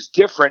made things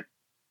different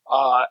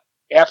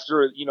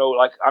after,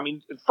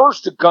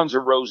 first the Guns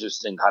N' Roses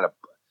thing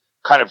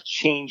kind of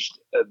changed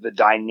the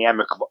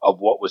dynamic of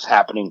what was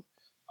happening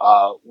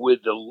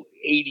with the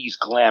 80s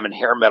glam and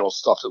hair metal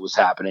stuff that was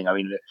happening. I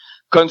mean,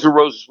 Guns N'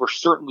 Roses were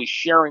certainly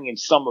sharing in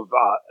some of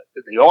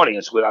the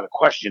audience without a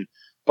question,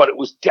 but it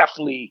was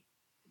definitely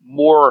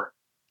more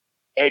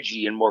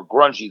edgy and more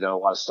grungy than a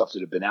lot of stuff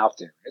that had been out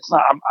there. It's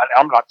not.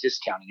 I'm not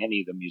discounting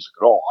any of the music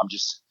at all. I'm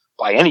just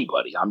by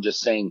anybody. I'm just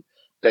saying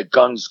that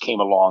Guns came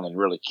along and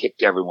really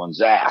kicked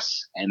everyone's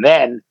ass. And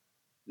then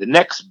the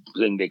next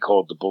thing they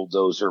called the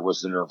bulldozer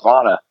was the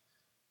Nirvana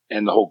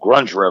and the whole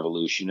grunge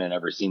revolution and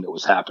everything that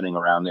was happening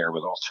around there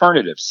with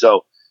alternatives.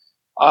 So,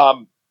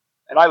 and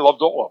I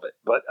loved all of it,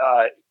 but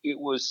it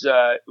was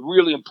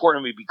really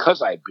important to me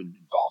because I had been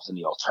involved in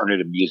the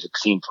alternative music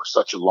scene for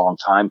such a long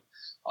time.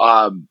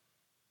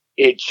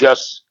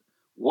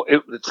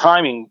 The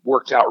timing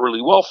worked out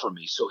really well for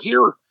me. So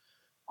here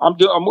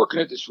I'm working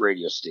at this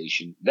radio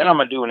station. Then I'm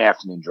going to do an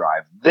afternoon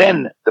drive.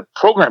 Then the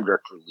program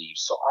director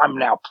leaves. So I'm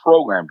now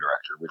program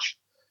director, which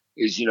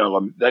is,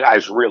 the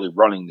guy's really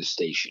running the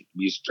station.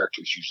 Music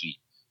director is usually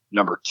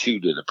number 2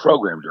 to the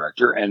program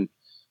director. And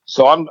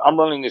so I'm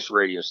running this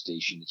radio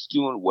station. It's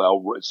doing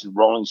well. It's in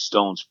Rolling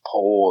Stone's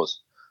poll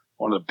as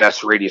one of the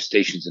best radio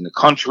stations in the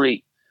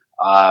country.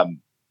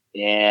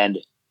 And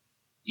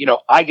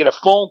I get a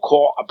phone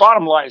call.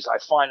 Bottom line is I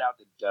find out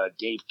that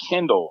Dave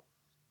Kendall,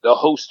 the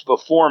host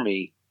before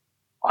me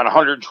on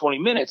 120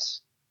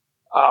 Minutes,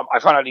 I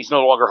found out he's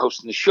no longer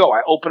hosting the show.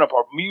 I open up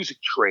our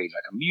music trade,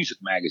 like a music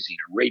magazine,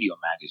 a radio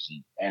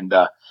magazine, and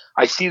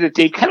I see that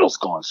Dave Kendall's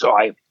gone. So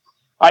I'd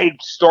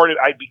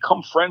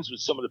become friends with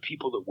some of the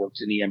people that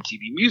worked in the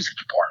MTV music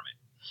department,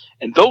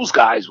 and those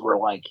guys were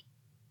like,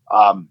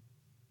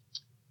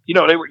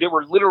 they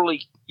were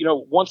literally,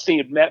 once they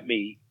had met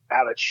me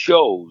out at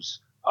shows,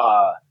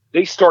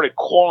 they started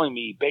calling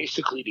me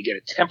basically to get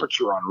a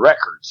temperature on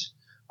records,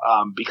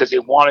 because they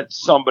wanted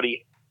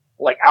somebody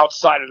like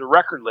outside of the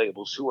record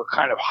labels who were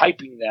kind of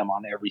hyping them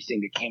on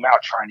everything that came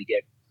out, trying to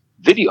get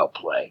video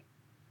play.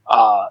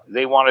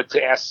 They wanted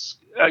to ask,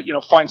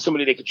 find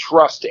somebody they could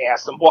trust to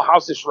ask them, well,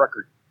 how's this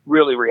record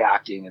really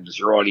reacting, and does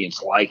your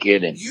audience like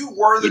it? And you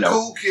were the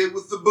cool kid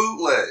with the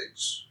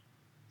bootlegs.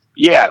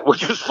 Yeah,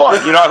 which was fun,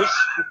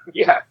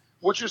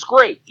 which was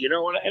great,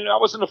 and I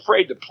wasn't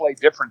afraid to play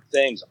different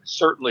things. I mean,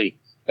 certainly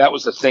that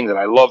was the thing that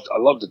I loved. I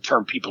loved to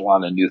turn people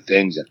on to new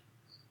things and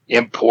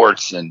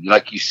imports, and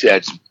like you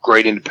said, some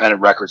great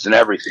independent records and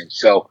everything.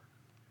 So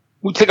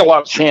we take a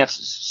lot of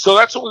chances. So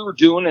that's what we were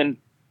doing, and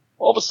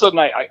all of a sudden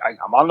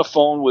I'm on the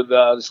phone with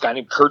this guy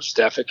named Kurt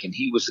Stefik, and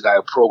he was the guy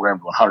who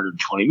programmed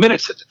 120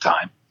 Minutes at the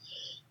time.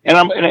 And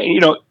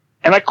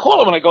I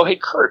call him and I go, hey,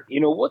 Kurt,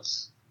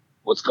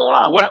 what's going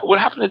on? What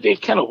happened to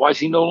Dave Kendall? Why is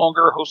he no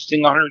longer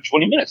hosting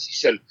 120 Minutes? He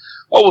said,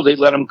 oh, well, they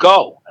let him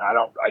go. And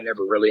I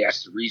never really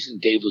asked the reason.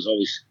 Dave was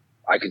always,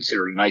 I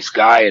considered, a nice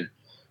guy. And,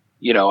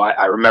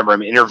 I remember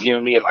him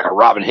interviewing me at like a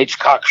Robin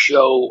Hitchcock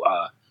show.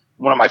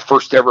 One of my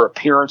first ever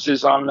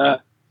appearances on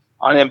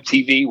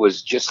MTV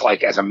was just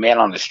like as a man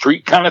on the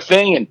street kind of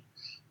thing. And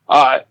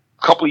a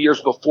couple of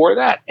years before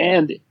that.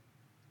 And,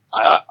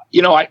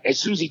 as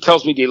soon as he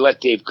tells me they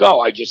let Dave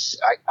go,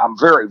 I'm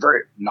very,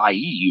 very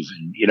naive.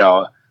 And,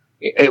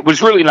 it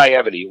was really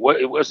naivety.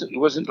 It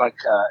wasn't like,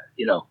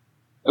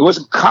 it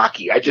wasn't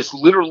cocky. I just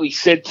literally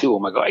said to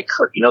him, I go, hey,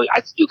 Kurt,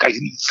 I think you guys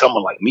need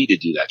someone like me to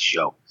do that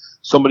show.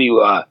 Somebody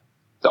who,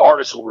 the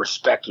artist will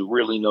respect, who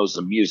really knows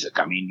the music.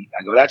 I mean,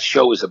 I go, that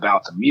show is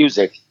about the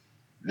music.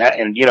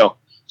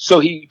 So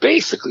he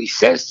basically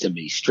says to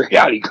me straight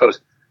out, he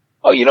goes,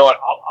 oh, you know what?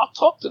 I'll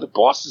talk to the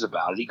bosses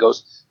about it. He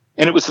goes,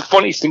 and it was the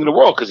funniest thing in the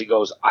world, because he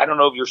goes, I don't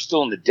know if you're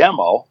still in the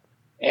demo.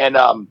 And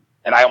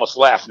I almost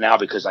laugh now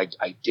because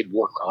I did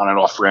work on and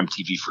off for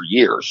MTV for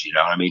years, you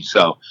know what I mean?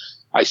 So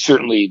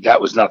that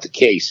was not the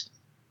case.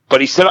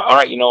 But he said, all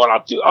right, you know what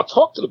I'll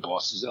talk to the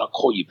bosses and I'll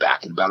call you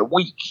back in about a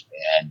week.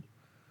 And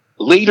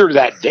later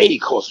that day, he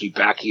calls me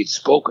back. He had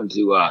spoken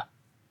to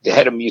the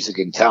head of music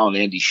and talent,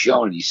 Andy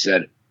Schoen, and he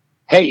said,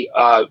 hey,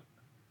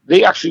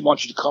 they actually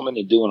want you to come in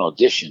and do an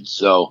audition.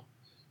 So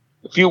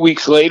a few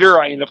weeks later,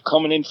 I ended up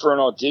coming in for an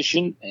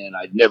audition, and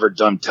I'd never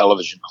done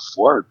television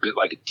before, a bit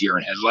like a deer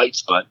in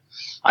headlights, but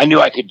I knew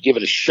I could give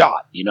it a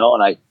shot,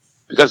 and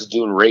because of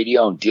doing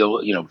radio and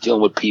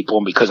dealing with people,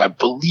 and because I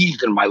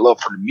believed in my love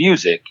for the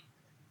music,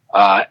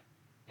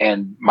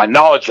 and my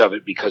knowledge of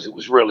it, because it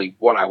was really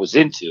what I was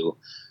into,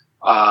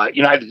 I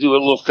had to do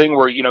a little thing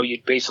where,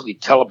 you basically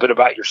tell a bit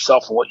about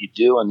yourself and what you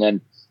do, and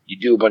then you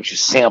do a bunch of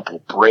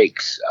sample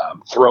breaks,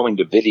 throwing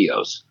to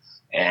videos.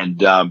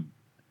 And,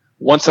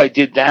 once I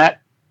did that,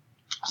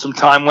 some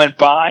time went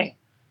by,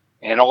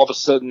 and all of a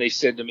sudden they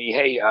said to me,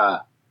 hey,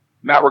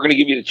 Matt, we're going to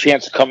give you the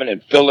chance to come in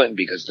and fill in,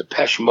 because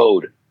Depeche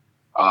Mode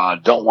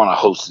don't want to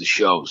host the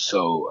show.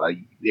 So,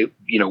 we're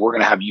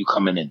going to have you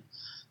come in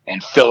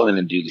and fill in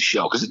and do the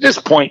show. Because at this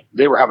point,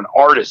 they were having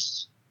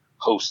artists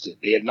host it.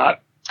 They had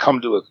not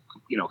come to a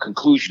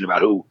conclusion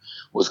about who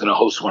was going to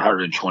host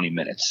 120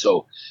 Minutes.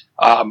 So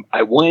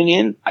I went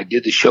in, I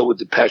did the show with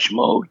Depeche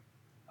Mode.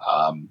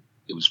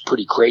 It was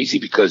pretty crazy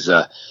because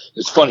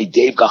it's funny,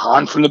 Dave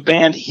Gahan from the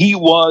band, he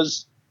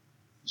was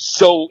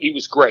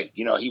great.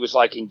 He was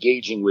like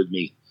engaging with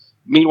me.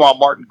 Meanwhile,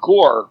 Martin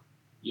Gore,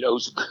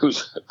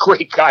 who's a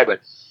great guy,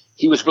 but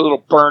he was a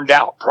little burned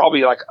out,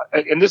 probably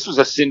and this was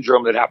a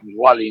syndrome that happened with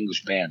a lot of the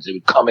English bands. They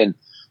would come in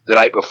the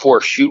night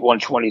before, shoot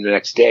 120 the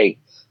next day.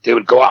 They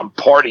would go out and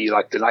party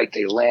like the night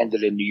they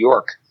landed in New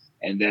York,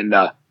 and then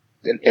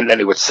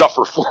they would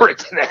suffer for it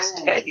the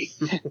next day,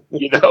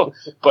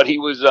 But he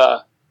was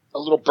a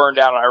little burned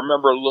out. And I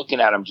remember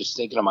looking at him, just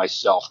thinking to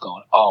myself,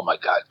 going, "Oh my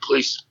God,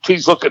 please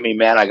look at me,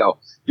 man." I go,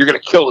 "You're going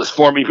to kill this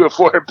for me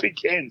before it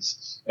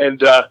begins."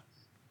 And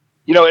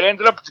it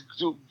ended up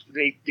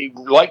they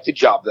liked the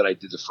job that I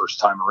did the first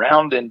time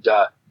around. And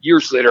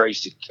years later, I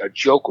used to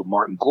joke with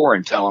Martin Gore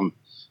and tell him,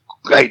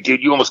 "Hey,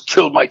 dude, you almost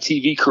killed my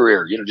TV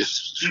career."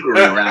 Just screwing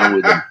around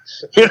with him.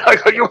 I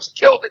go, "You almost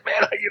killed it,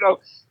 man."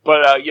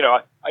 But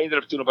I ended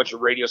up doing a bunch of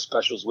radio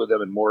specials with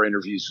him and more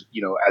interviews,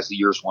 as the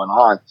years went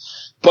on.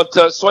 But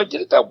so I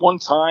did it that one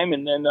time,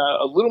 and then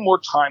a little more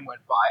time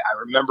went by. I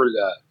remember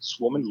this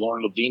woman,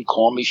 Lauren Levine,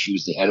 called me. She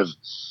was the head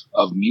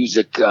of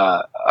music.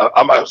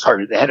 I'm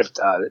sorry, the head of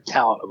the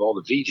talent of all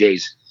the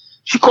VJs.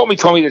 She called me,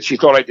 told me that she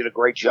thought I did a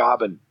great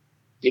job, and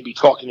they'd be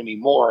talking to me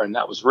more, and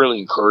that was really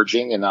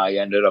encouraging. And I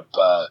ended up,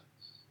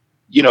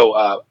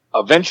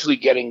 eventually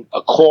getting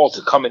a call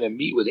to come in and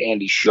meet with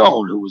Andy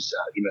Schoen, who was,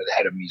 the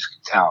head of music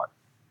and talent.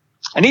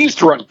 And he used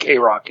to run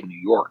K-Rock in New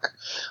York.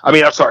 I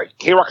mean, I'm sorry,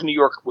 K-Rock in New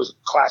York was a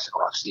classic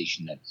rock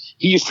station then.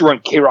 He used to run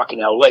K-Rock in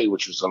L.A.,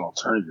 which was an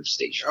alternative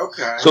station.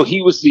 Okay. So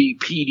he was the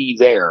PD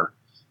there,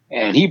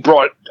 and he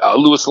brought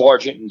Louis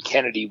Largent and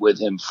Kennedy with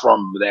him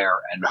from there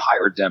and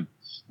hired them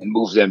and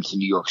moved them to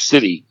New York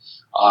City.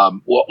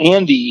 Well,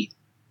 Andy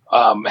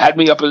had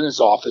me up in his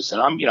office,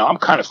 and I'm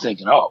kind of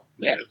thinking, oh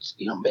man,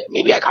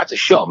 maybe I got the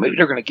show. Maybe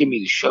they're going to give me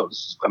the show. This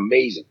is an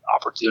amazing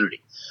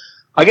opportunity.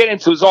 I get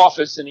into his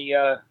office, and he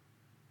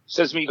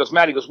says to me, he goes,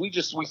 Matt, he goes, we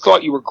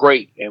thought you were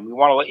great, and we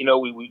want to let you know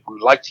we'd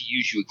like to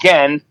use you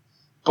again,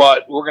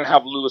 but we're going to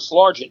have Louis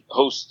Largent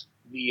host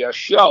the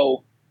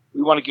show.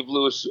 We want to give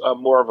Louis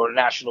more of a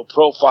national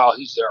profile.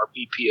 He's our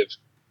VP of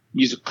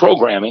music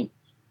programming,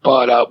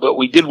 but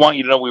we did want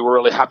you to know we were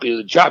really happy with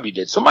the job you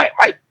did. So my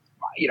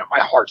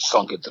heart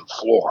sunk into the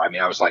floor. I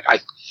mean, I was like,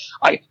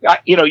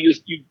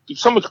 if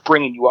someone's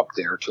bringing you up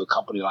there to a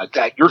company like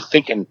that, you're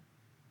thinking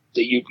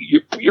that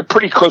you're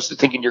pretty close to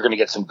thinking you're going to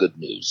get some good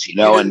news, You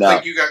didn't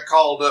think you got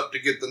called up to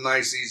get the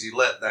nice, easy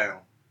letdown.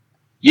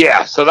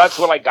 Yeah, so that's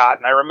what I got.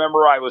 And I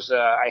remember I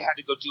had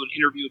to go do an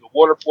interview with the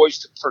Water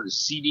Boys for the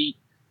CD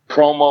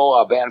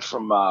promo, a band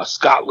from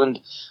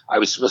Scotland. I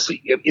was supposed to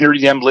interview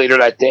them later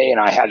that day, and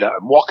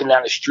I'm walking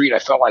down the street. I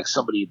felt like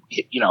somebody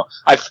hit,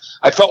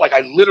 I felt like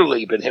I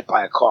literally been hit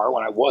by a car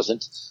when I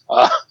wasn't.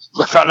 I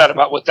found out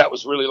about what that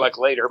was really like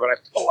later, but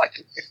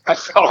I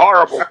felt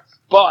horrible.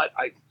 But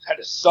I had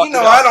to suck it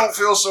up. I don't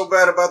feel so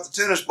bad about the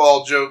tennis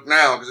ball joke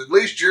now, because at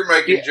least you're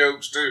making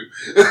jokes too.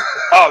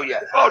 Oh, yeah.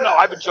 Oh, no,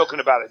 I've been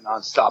joking about it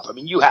nonstop. I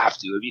mean, you have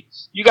to.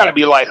 You got to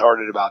be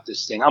lighthearted about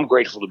this thing. I'm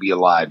grateful to be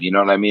alive. You know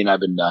what I mean?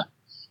 I've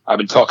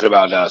been talking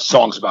about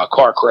songs about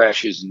car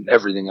crashes and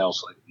everything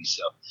else lately.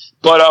 So,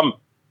 but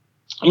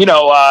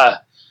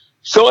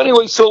so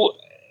anyway, so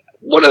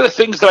one of the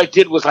things that I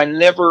did was I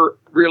never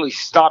really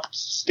stopped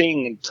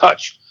staying in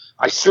touch.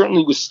 I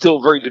certainly was still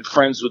very good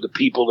friends with the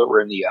people that were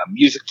in the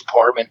music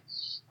department.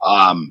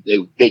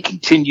 They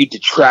continued to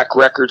track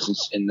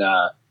records and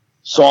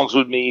songs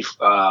with me,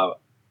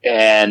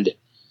 and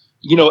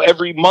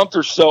every month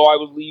or so I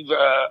would leave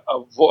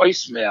a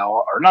voicemail,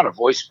 or not a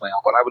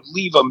voicemail, but I would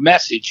leave a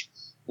message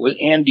with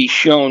Andy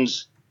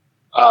Schoen's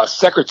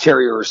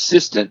secretary or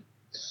assistant,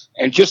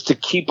 and just to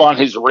keep on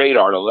his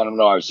radar to let him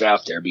know I was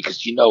out there,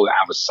 because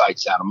out of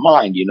sight's out of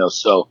mind,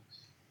 So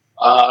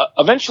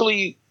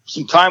eventually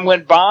some time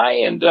went by,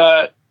 and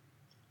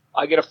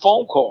I get a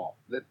phone call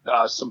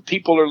that some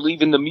people are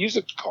leaving the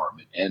music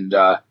department, and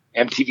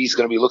MTV is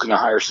going to be looking to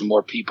hire some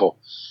more people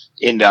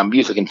in the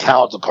music and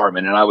talent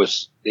department. And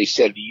they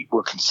said,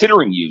 we're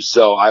considering you.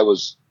 So I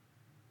was,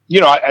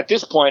 at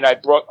this point, I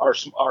brought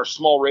our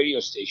small radio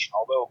station,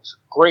 although it was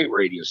a great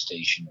radio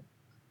station.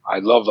 I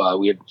love,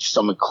 we had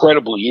some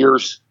incredible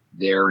years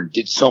there and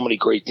did so many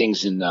great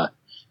things in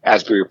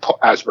Asbury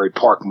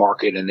Park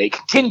market, and they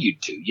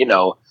continued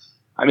to,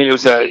 I mean, it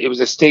was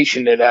a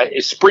station that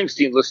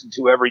Springsteen listened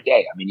to every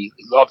day. I mean, he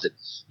loved it,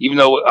 even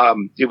though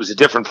it was a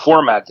different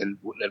format than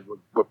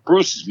what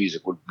Bruce's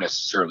music would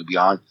necessarily be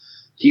on.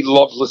 He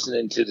loved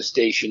listening to the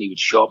station. He would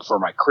show up for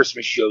my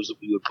Christmas shows that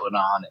we would put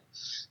on and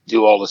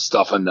do all this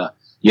stuff. And,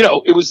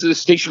 it was, the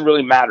station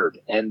really mattered.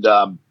 And,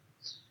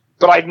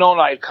 but I'd known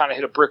I had kind of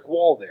hit a brick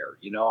wall there.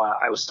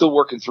 I was still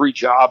working 3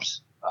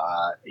 jobs,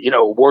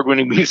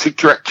 award-winning music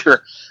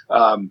director,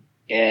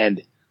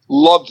 and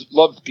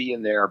loved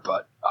being there,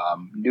 but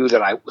knew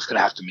that I was going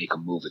to have to make a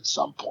move at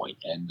some point.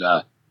 And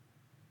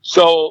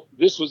so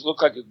this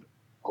looked like a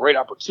great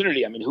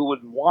opportunity. I mean, who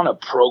wouldn't want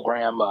to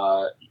program,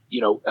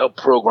 help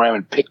program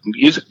and pick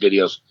music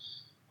videos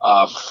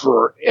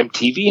for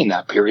MTV in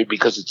that period,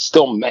 because it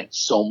still meant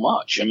so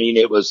much. I mean,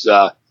 it was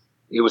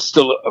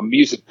still a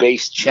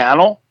music-based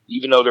channel,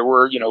 even though there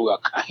were,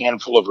 a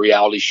handful of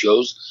reality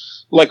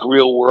shows like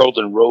Real World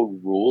and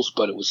Road Rules,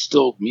 but it was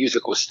still,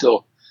 music was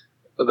still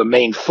the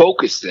main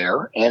focus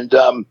there. And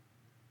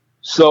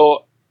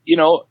so,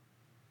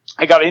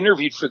 I got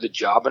interviewed for the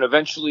job, and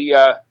eventually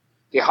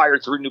they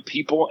hired 3 new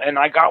people, and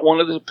I got one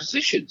of the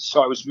positions.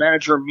 So I was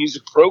manager of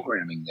music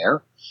programming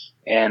there.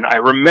 And I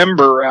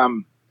remember,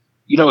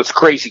 it's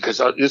crazy,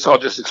 because I'll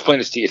just explain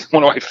this to you. It's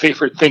one of my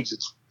favorite things.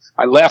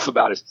 I laugh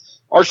about it.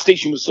 Our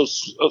station was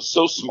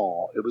so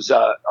small. It was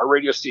our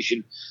radio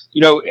station.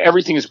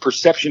 Everything is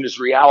perception is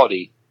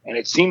reality, and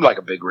it seemed like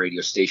a big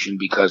radio station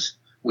because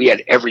we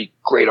had every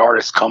great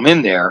artist come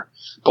in there,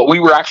 but we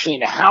were actually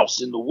in a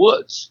house in the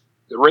woods,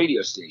 the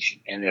radio station,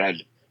 and it had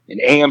an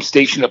AM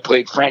station that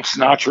played Frank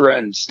Sinatra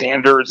and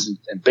standards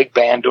and big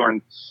band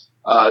during,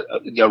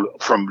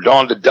 from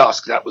dawn to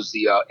dusk. That was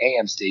the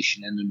AM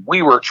station, and then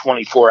we were a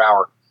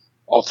 24-hour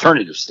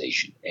alternative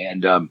station.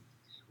 And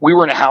we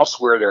were in a house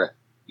where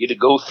you had to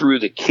go through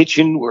the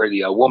kitchen where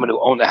the woman who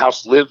owned the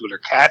house lived with her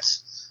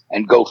cats,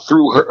 and go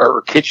through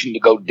her kitchen to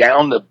go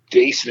down the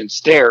basement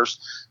stairs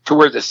to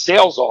where the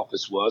sales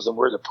office was and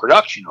where the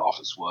production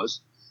office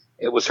was.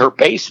 It was her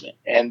basement.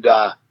 And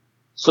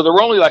so there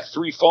were only like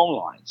 3 phone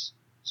lines.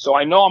 So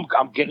I know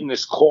I'm getting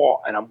this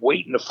call, and I'm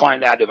waiting to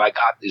find out if I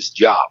got this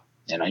job.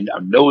 And I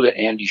know that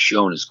Andy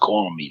Schoen is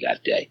calling me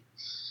that day.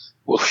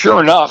 Well, sure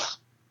enough,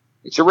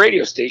 it's a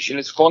radio station.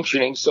 It's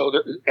functioning. So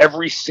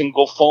every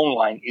single phone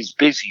line is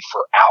busy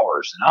for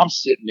hours. And I'm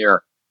sitting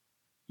there,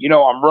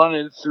 I'm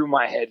running through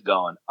my head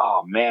going,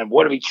 oh, man,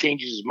 what if he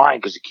changes his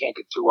mind because he can't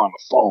get through on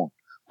the phone?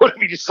 What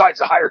if he decides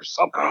to hire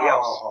somebody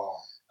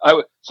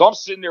else? So I'm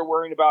sitting there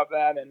worrying about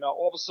that. And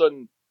all of a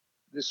sudden,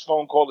 this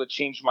phone call that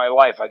changed my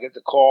life. I get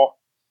the call.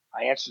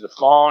 I answer the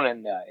phone,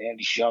 and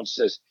Andy Schoen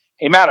says,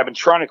 hey, Matt, I've been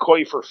trying to call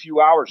you for a few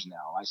hours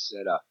now. I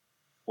said,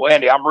 well,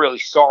 Andy, I'm really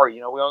sorry.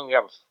 We only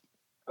have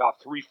about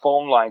 3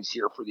 phone lines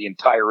here for the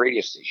entire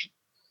radio station.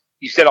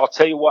 He said, I'll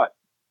tell you what,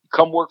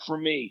 come work for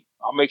me.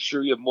 I'll make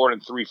sure you have more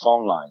than 3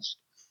 phone lines.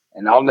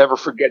 And I'll never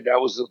forget that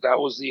was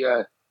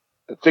the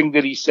thing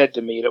that he said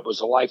to me. That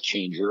was a life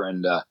changer.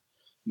 And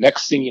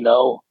next thing you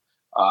know,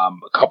 a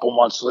couple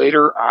months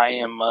later, I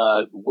am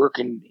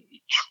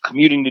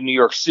commuting to New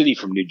York City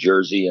from New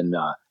Jersey, and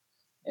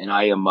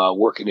I am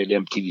working at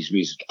MTV's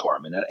music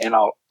department. And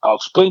I'll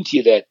explain to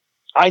you that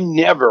I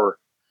never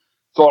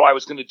thought I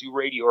was going to do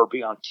radio or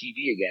be on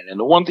TV again. And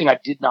the one thing I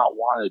did not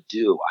want to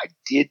do, I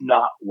did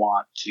not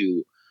want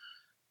to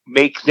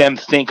make them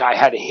think I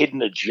had a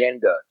hidden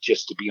agenda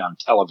just to be on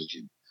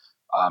television.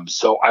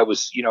 So I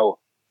was, it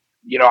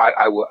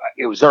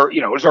was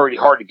already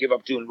hard to give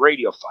up doing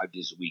radio 5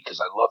 days a week because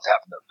I loved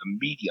having the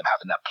medium,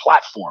 having that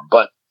platform.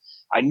 But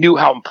I knew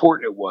how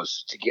important it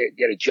was to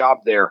get a job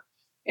there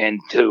and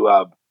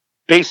to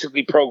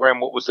basically program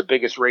what was the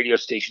biggest radio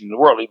station in the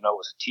world, even though it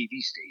was a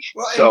TV station.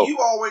 Well, and you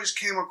always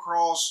came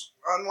across,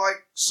 unlike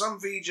some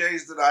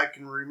VJs that I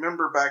can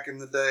remember back in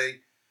the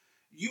day,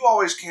 you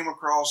always came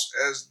across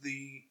as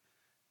the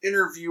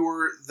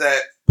interviewer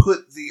that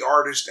put the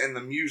artist and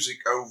the music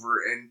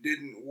over and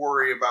didn't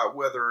worry about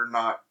whether or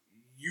not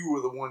you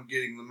were the one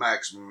getting the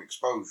maximum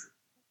exposure.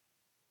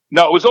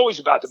 No, it was always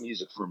about the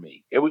music for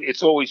me.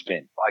 It's always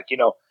been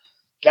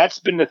that's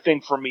been the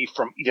thing for me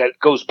that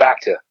goes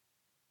back to,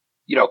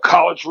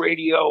 college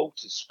radio,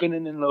 to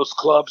spinning in those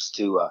clubs,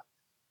 to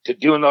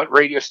doing that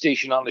radio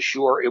station on the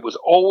shore. It was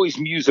always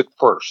music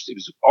first. It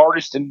was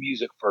artist and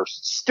music first.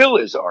 It still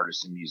is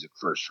artist and music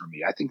first for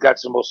me. I think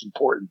that's the most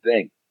important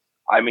thing.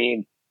 I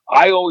mean,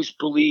 I always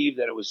believed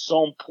that it was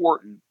so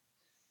important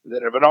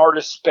that if an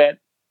artist spent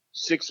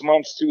 6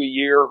 months to a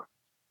year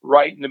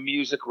writing the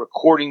music,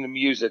 recording the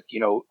music,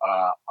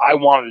 I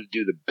wanted to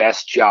do the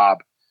best job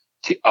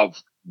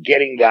of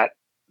getting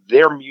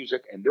their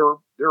music and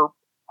their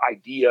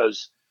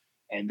ideas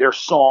and their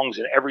songs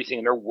and everything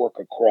and their work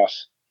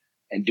across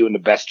and doing the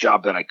best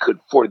job that I could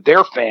for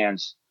their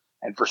fans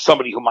and for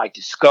somebody who might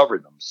discover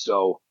them.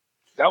 So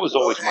that was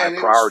always my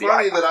priority. It's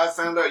funny that I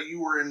found out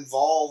you were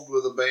involved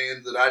with a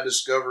band that I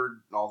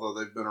discovered, although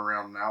they've been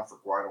around now for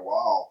quite a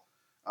while.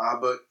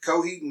 But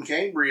Coheed and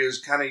Cambria has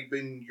kind of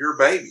been your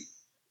baby.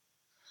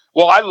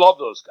 Well, I love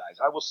those guys.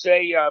 I will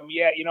say, I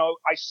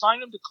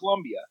signed them to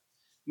Columbia.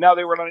 Now,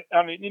 they were on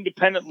an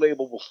independent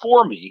label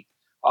before me,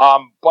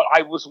 but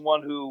I was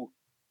one who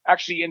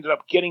actually ended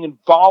up getting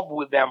involved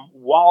with them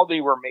while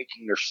they were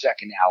making their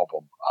second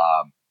album,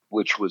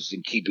 which was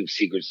In Keeping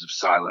Secrets of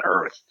Silent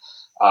Earth.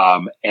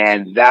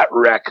 And that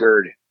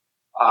record,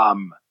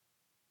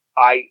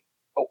 I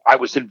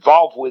was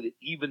involved with it,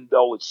 even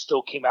though it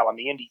still came out on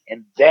the indie.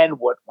 And then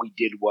what we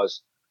did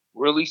was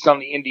released on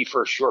the indie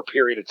for a short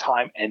period of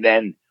time, and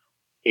then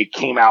it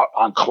came out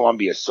on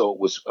Columbia. So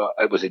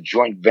it was a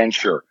joint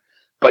venture.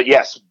 But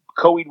yes,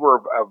 Coheed were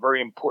a very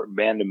important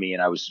band to me,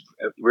 and I was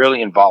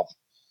really involved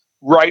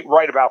right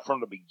about from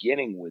the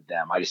beginning with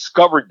them. I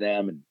discovered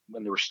them and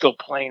when they were still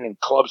playing in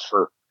clubs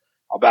for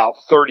about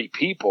 30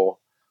 people.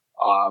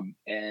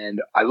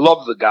 And I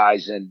loved the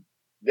guys, and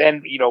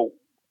then,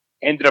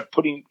 ended up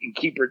putting in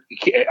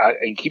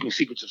Keeping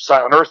Secrets of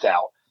Silent Earth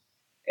out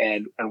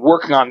and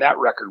working on that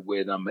record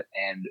with them.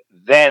 And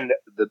then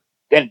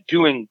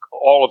doing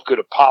all of Good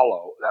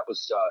Apollo. That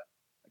was,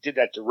 I did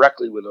that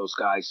directly with those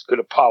guys. Good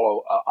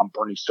Apollo on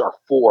Burning Star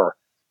 4,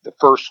 the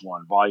first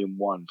one, Volume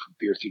 1, from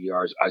Fear Through the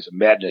Eyes of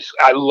Madness.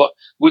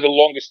 With the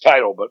longest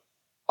title, but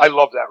I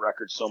love that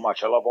record so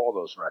much. I love all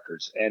those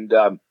records.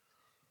 And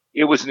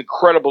it was an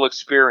incredible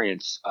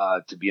experience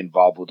to be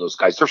involved with those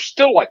guys. They're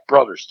still like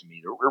brothers to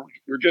me.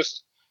 They're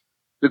just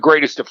the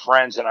greatest of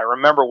friends. And I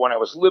remember when I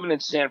was living in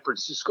San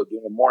Francisco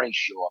doing a morning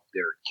show up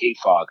there at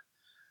K-Fog,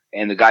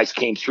 and the guys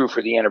came through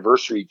for the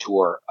anniversary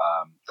tour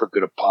for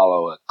Good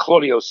Apollo.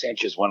 Claudio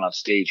Sanchez went on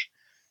stage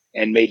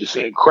and made this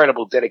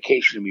incredible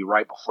dedication to me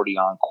right before the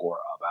encore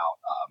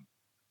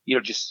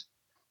about, just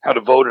how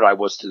devoted I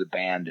was to the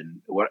band.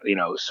 And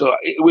so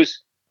it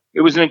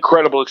was an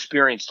incredible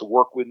experience to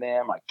work with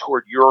them. I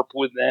toured Europe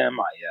with them.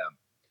 I,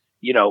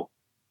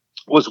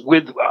 was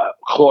with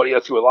Claudio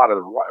through a lot of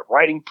the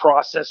writing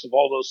process of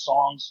all those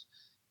songs.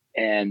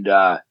 And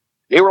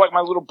they were like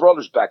my little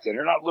brothers back then.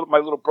 They're not my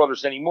little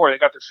brothers anymore. They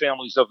got their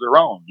families of their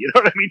own. You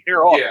know what I mean?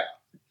 They're all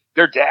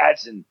their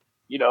dads, and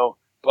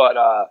but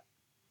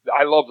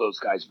I love those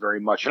guys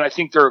very much, and I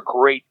think they're a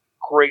great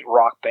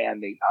rock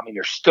band.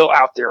 They're still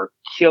out there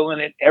killing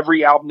it.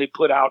 Every album they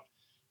put out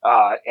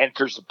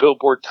enters the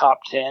Billboard Top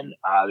 10.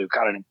 They've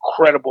got an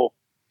incredible,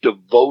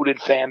 devoted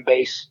fan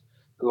base.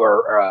 who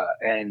are,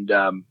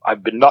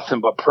 I've been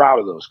nothing but proud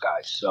of those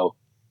guys. So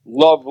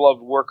loved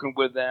working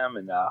with them,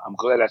 and I'm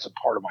glad that's a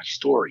part of my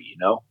story, you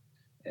know.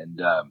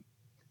 And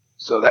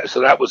so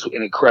that was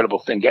an incredible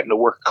thing, getting to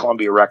work at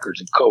Columbia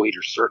Records, and Coheed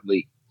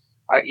certainly.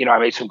 I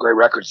made some great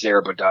records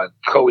there, but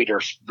Coheed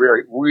are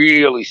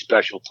really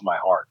special to my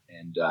heart,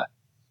 and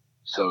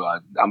so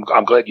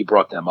I'm glad you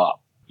brought them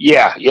up.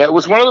 Yeah, it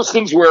was one of those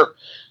things where,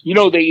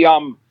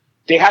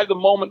 they had the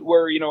moment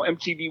where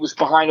MTV was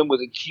behind them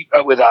with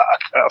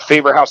a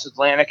Favor House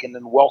Atlantic and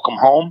then Welcome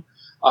Home,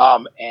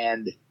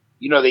 and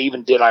they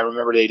even did. I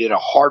remember they did a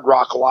Hard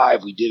Rock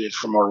Live. We did it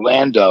from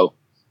Orlando,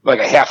 like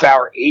a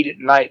half-hour 8 at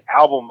night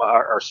album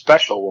or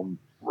special when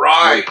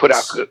they put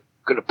out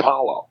Good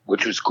Apollo,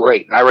 which was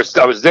great. And I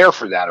was there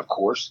for that, of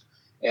course.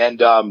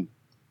 And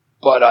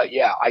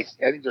I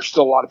think there's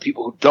still a lot of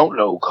people who don't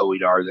know who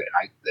Coheed are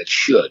that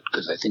should,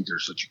 because I think they're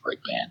such a great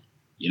band.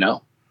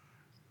 Now,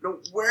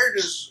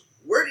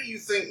 where do you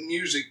think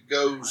music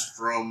goes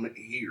from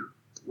here?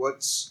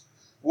 What's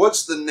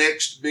the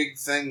next big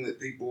thing that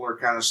people are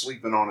kind of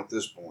sleeping on at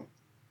this point?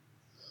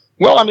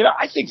 Well, I mean,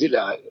 I think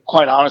that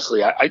quite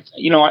honestly, I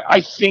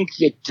think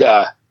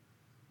that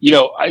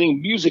I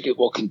think music, it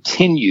will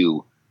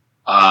continue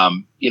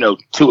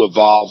to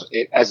evolve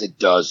as it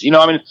does.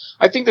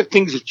 I think that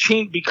things have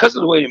changed because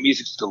of the way that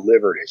music's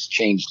delivered. Has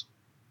changed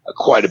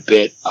quite a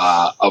bit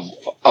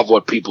of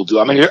what people do.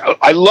 I mean,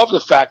 I love the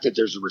fact that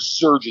there's a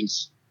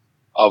resurgence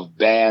of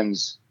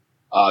bands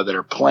that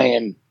are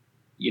playing,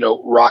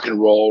 rock and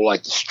roll,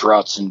 like the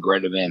Struts and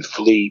Greta Van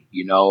Fleet,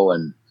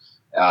 and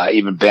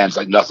even bands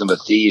like Nothing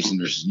But Thieves. And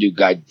there's this new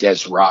guy,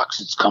 Des Rocks,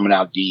 that's coming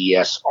out,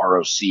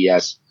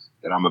 DESROCS,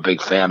 that I'm a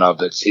big fan of.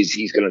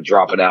 He's going to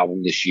drop an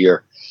album this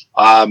year.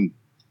 And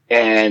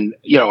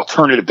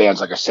alternative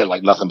bands, like I said,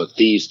 like Nothing But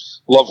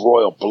Thieves. Love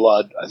Royal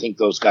Blood. I think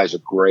those guys are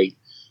great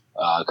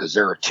because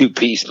they're a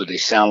two-piece, but they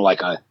sound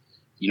like a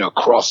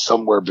cross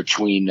somewhere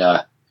between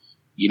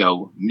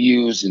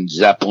Muse and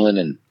Zeppelin.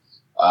 And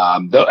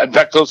in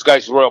fact, those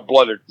guys, Royal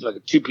Blood, are like a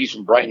two-piece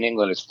from Brighton,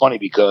 England. It's funny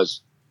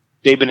because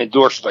they've been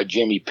endorsed by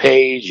Jimmy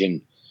Page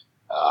and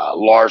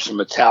Lars from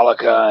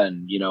Metallica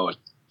and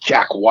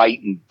Jack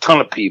White and a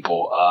ton of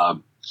people.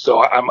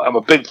 So I'm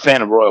a big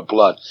fan of Royal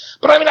Blood.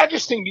 But I mean, I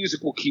just think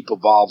music will keep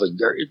evolving.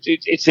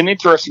 It's an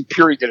interesting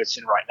period that it's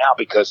in right now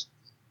because,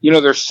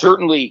 there's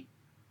certainly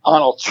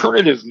on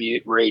alternative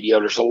radio,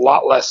 there's a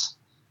lot less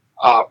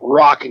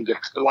rock and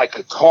like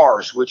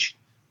guitars, which,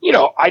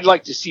 I'd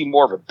like to see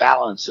more of a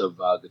balance of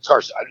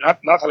guitars.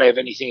 Not that I have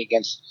anything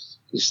against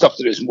the stuff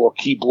that is more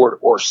keyboard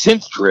or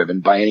synth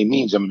driven by any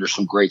means. I mean, there's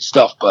some great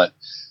stuff, but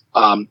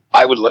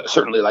I would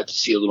certainly like to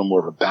see a little more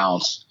of a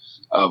balance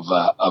of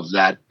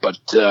that. But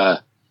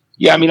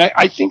I mean,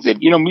 I think that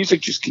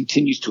music just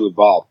continues to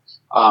evolve.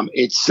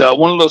 It's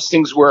one of those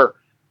things where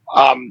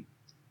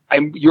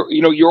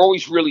you're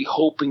always really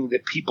hoping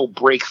that people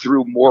break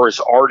through more as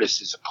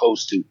artists as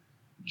opposed to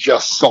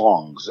just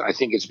songs. I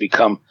think it's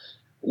become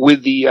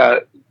with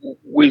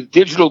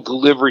digital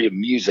delivery of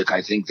music.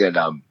 I think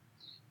that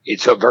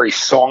it's a very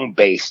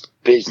song-based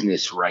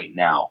business right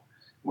now,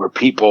 where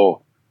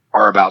people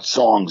are about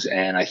songs,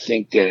 and I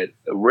think that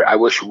I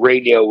wish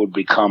radio would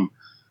become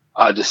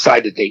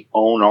decide that they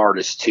own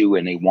artists too,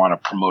 and they want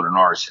to promote an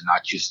artist and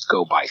not just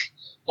go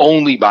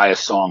only by a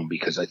song,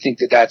 because I think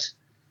that's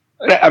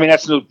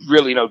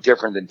really no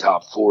different than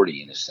top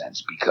 40 in a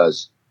sense,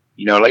 because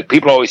like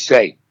people always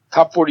say,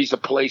 top 40 is a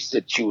place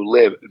that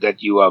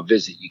you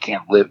visit. You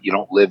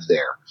don't live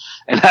there,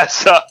 and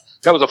that's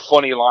that was a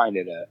funny line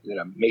that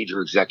a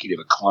major executive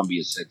at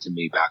Columbia said to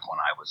me back when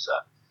I was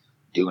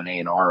doing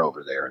A&R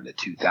over there in the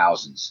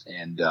 2000s,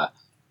 and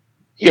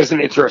he has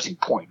an interesting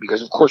point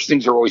because, of course,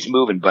 things are always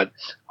moving. But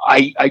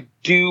I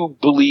do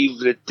believe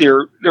that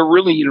there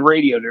really in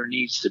radio there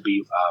needs to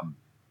be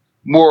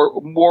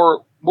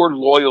more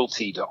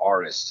loyalty to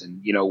artists,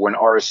 and when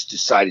artists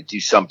decide to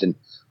do something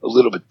a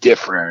little bit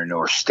different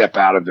or step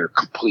out of their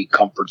complete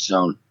comfort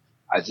zone,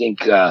 I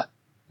think the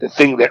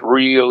thing that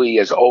really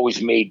has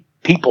always made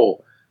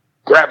people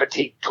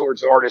gravitate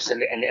towards artists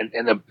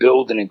and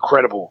build an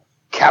incredible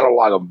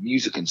catalog of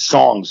music and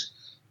songs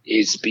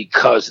is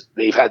because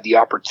they've had the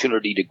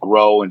opportunity to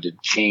grow and to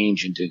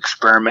change and to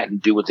experiment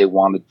and do what they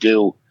want to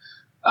do.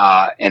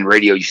 And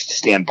radio used to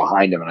stand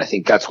behind them. And I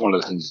think that's one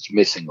of the things that's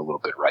missing a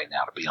little bit right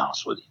now, to be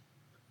honest with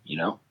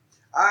you.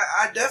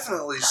 I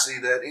definitely see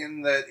that,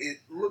 in that it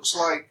looks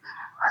like,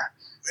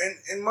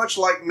 and much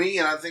like me,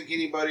 and I think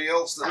anybody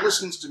else that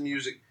listens to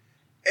music,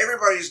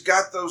 everybody's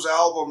got those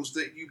albums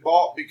that you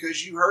bought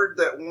because you heard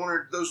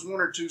those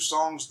one or two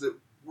songs that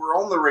were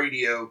on the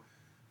radio,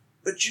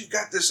 but you've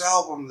got this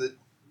album that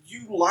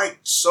you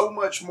liked so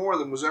much more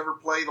than was ever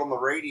played on the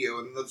radio,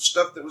 and the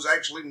stuff that was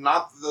actually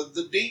not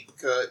the deep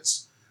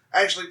cuts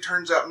actually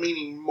turns out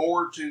meaning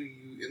more to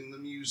you in the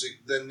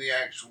music than the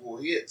actual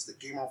hits that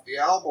came off the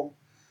album.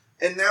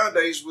 And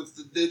nowadays, with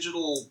the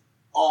digital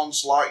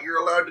onslaught,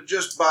 you're allowed to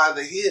just buy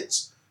the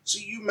hits, so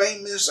you may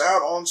miss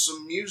out on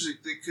some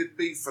music that could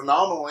be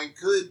phenomenal and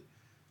could,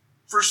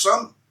 for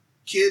some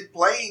kid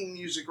playing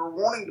music or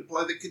wanting to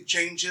play, that could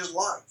change his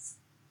life.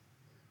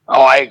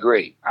 Oh, I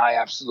agree. I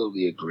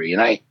absolutely agree.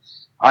 And I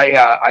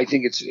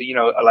think it's,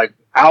 like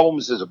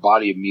albums as a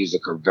body of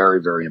music are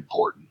very, very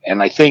important.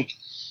 And I think,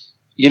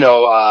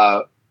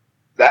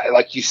 that,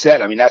 like you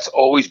said, I mean, that's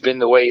always been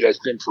the way it has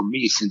been for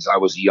me since I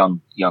was a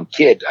young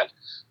kid.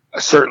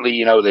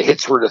 Certainly, the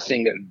hits were the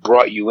thing that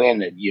brought you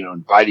in and,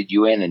 invited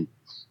you in, and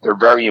they're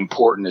very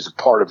important as a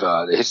part of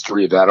the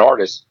history of that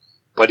artist.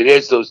 But it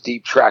is those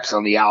deep tracks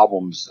on the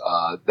albums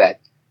that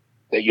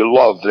you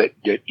love, that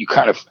you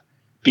kind of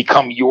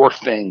become your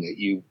thing, that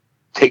you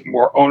take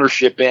more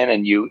ownership in,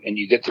 and you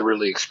get to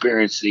really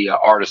experience the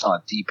artist on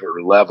a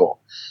deeper level.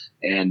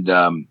 And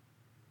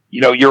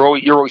you're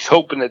always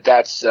hoping that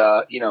that's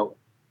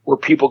where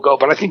people go.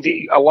 But I think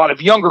a lot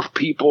of younger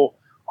people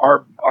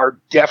are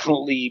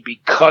definitely,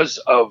 because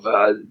of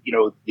how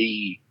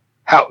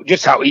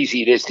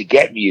easy it is to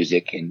get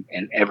music and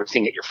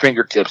everything at your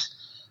fingertips.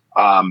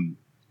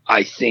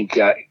 I think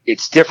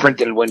it's different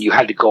than when you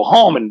had to go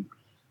home and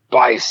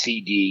buy a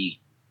CD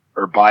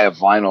or buy a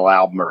vinyl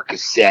album or a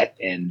cassette,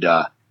 and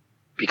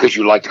because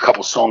you liked a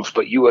couple songs,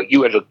 but you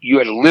had to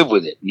live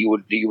with it, and you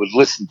would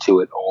listen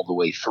to it all the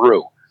way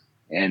through,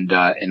 and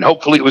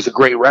hopefully it was a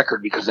great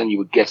record, because then you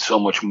would get so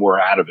much more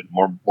out of it,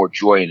 more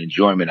joy and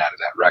enjoyment out of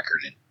that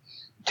record, and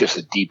just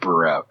a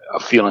deeper a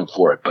feeling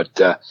for it.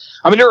 But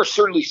I mean, there are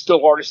certainly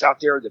still artists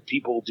out there that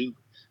people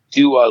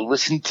do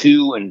listen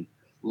to and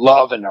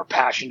love and are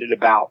passionate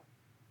about,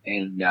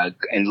 and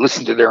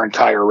listen to their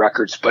entire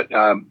records. But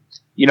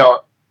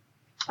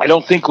I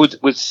don't think with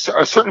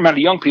a certain amount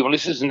of young people, and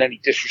this isn't any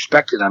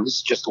disrespect to them, this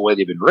is just the way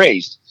they've been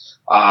raised.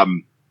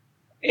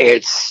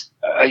 It's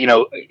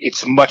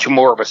much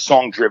more of a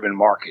song-driven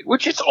market,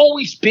 which it's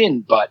always been,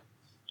 but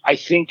I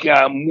think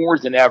more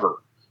than ever,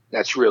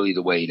 that's really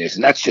the way it is.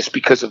 And that's just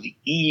because of the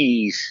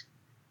ease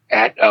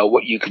at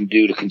what you can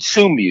do to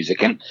consume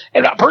music. And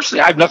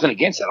personally, I have nothing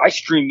against that. I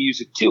stream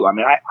music too. I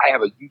mean, I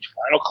have a huge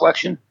vinyl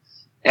collection,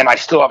 and I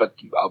still have a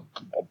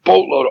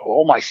boatload of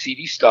all my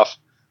CD stuff,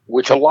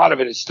 which a lot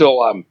of it is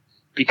still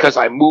because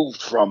I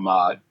moved from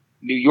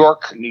New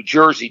York, New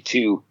Jersey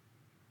to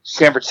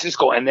San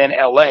Francisco, and then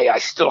LA. I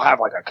still have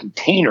like a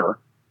container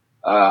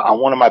on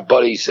one of my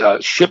buddy's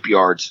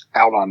shipyards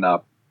out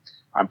on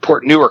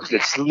Port Newark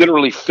that's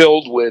literally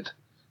filled with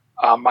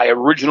my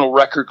original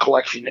record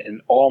collection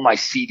and all my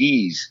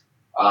CDs,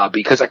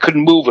 because I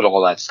couldn't move with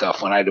all that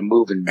stuff when I had to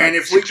move. And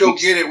if we go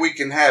get it, we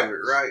can have it,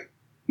 right?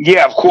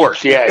 Yeah, of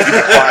course. Yeah, if you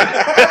can find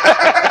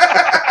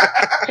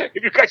it.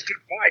 If you guys can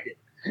find it.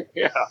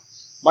 Yeah.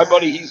 My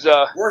buddy, he's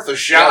worth a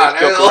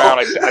shot. Around.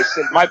 I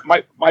said my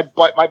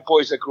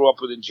boys that grew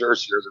up with in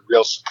Jersey are the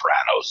real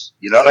Sopranos.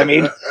 You know what I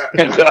mean?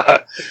 And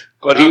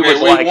but he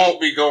was we won't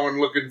be going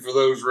looking for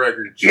those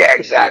records. Yeah,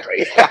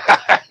 exactly.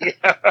 Yeah,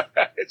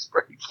 it's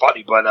pretty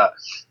funny, but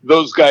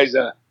those guys.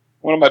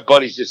 One of my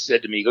buddies just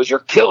said to me, he goes, "You're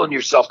killing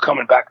yourself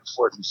coming back and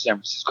forth from San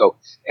Francisco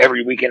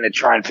every weekend and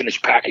try and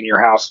finish packing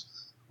your house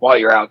while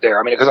you're out there."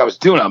 I mean, because I was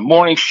doing a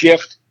morning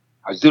shift.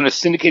 I was doing a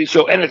syndicated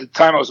show, and at the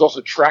time I was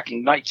also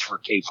tracking nights for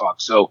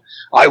KFOX. So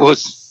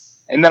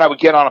and then I would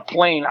get on a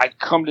plane. I'd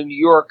come to New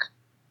York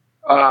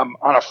on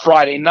a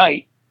Friday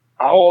night,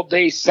 all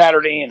day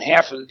Saturday and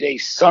half of the day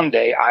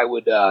Sunday. I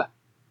would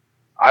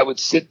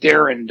sit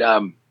there and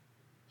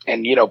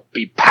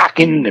be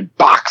packing and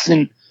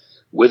boxing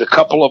with a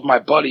couple of my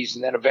buddies,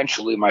 and then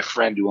eventually my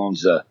friend who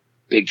owns a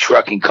big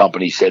trucking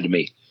company said to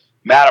me,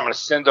 "Matt, I'm going to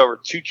send over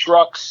 2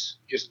 trucks.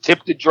 Just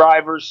tip the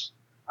drivers.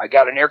 I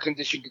got an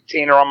air-conditioned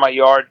container on my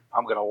yard.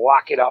 I'm going to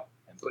lock it up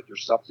and put your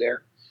stuff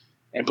there."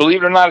 And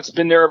believe it or not, it's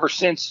been there ever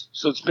since.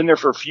 So it's been there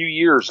for a few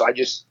years.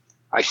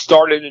 I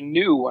started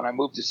anew when I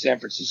moved to San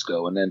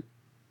Francisco. And then,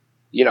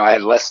 I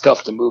had less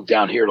stuff to move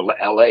down here to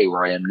LA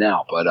where I am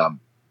now. But,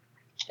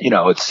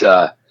 it's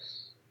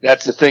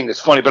that's the thing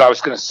that's funny. But I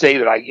was going to say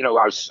that I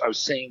was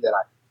saying that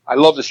I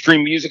love to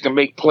stream music and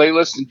make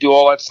playlists and do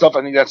all that stuff.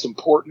 I think that's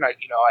important. I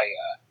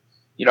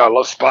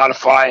love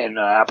Spotify and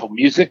Apple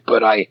Music,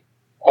 but I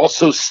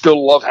also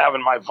still love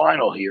having my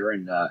vinyl here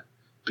and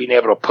being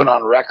able to put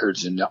on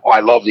records. And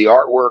I love the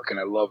artwork, and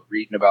I love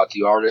reading about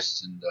the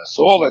artists. And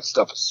so all that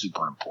stuff is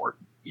super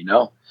important,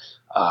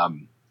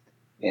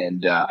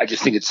 And I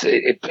just think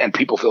and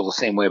people feel the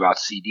same way about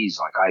CDs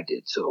like I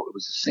did. So it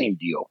was the same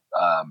deal.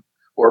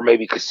 Or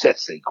maybe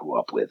cassettes they grew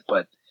up with.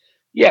 But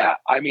yeah,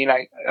 I mean,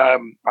 I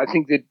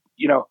think that,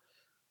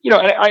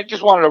 and I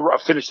just wanted to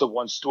finish the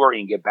one story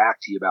and get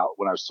back to you about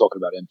when I was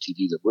talking about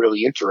MTV. The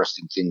really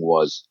interesting thing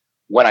was,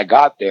 when I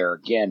got there,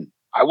 again,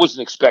 I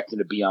wasn't expecting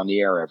to be on the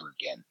air ever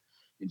again.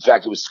 In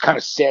fact, it was kind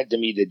of sad to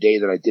me the day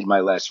that I did my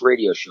last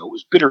radio show. It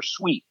was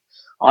bittersweet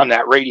on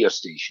that radio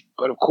station.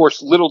 But of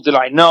course, little did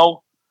I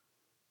know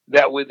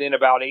that within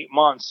about 8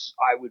 months,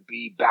 I would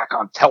be back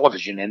on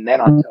television, and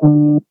then on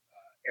television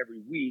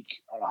every week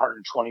on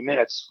 120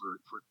 minutes for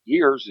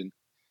years,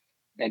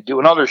 and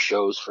doing other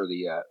shows for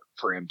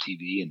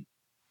MTV, and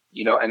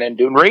then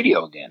doing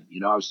radio again.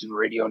 I was doing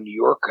radio in New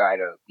York. I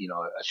had a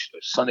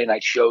Sunday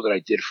night show that I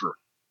did for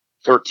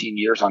 13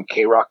 years on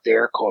K-Rock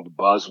there called The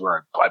Buzz,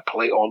 where I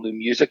play all new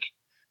music,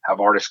 have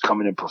artists come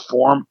in and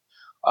perform.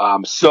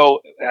 In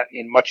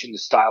the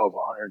style of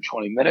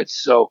 120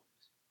 minutes. So,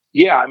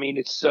 yeah, I mean,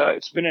 it's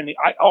been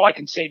all I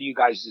can say to you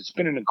guys is it's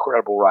been an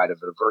incredible ride. I've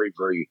had a very,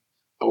 very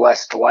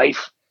blessed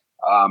life.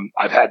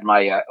 I've had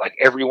my, like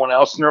everyone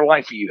else in their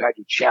life, you had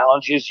your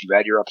challenges, you've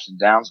had your ups and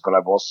downs, but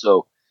I've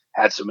also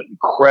had some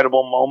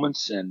incredible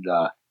moments, and,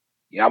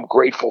 I'm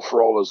grateful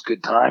for all those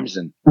good times,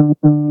 and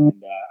I'm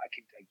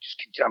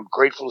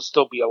grateful to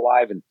still be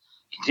alive and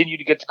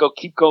continue to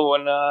keep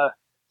going,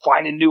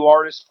 finding new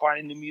artists,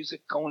 finding new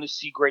music, going to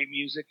see great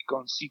music,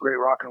 going to see great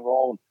rock and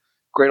roll, and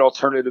great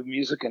alternative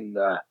music, and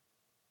I'm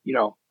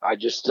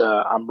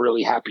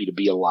really happy to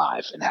be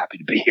alive and happy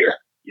to be here.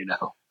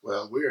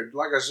 Well,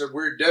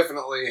 we're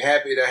definitely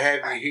happy to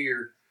have you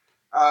here.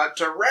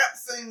 To wrap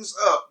things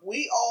up,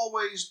 we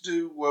always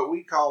do what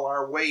we call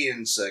our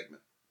weigh-in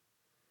segment.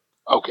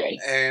 Okay.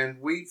 And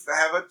we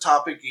have a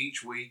topic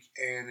each week,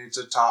 and it's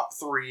a top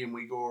three, and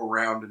we go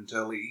around and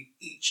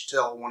each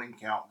tell one and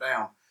count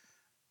down.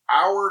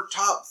 Our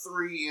top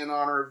three, in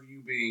honor of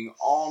you being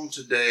on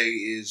today,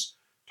 is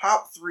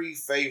top three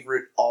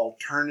favorite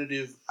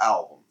alternative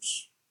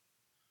albums.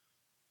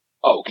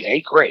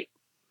 Okay, great.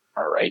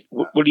 All right.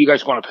 What do you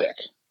guys want to pick?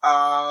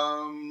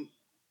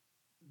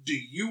 Do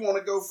you want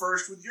to go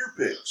first with your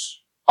picks?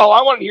 Oh,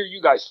 I want to hear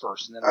you guys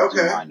first, and then I'll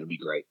do mine. It'll be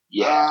great.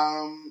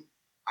 Yeah.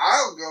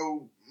 I'll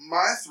go.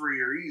 My three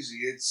are easy.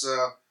 It's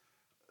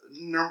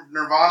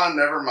Nirvana,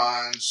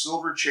 Nevermind,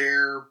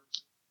 Silverchair,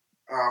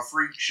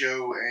 Freak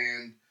Show,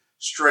 and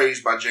Strays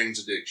by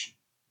Jane's Addiction.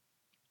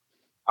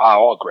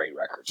 All great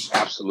records.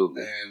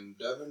 Absolutely. And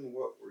Devin,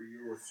 what were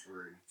your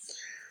three?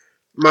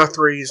 My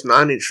three is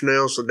 9 Inch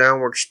Nails, The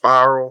Downward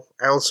Spiral,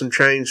 Alice in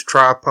Chains,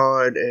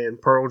 Tripod, and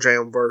Pearl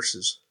Jam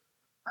Versus.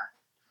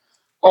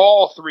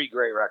 All three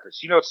great records.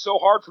 It's so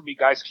hard for me,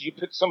 guys,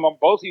 because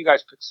both of you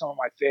guys picked some of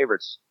my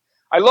favorites.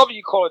 I love that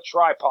you call it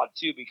Tripod,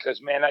 too,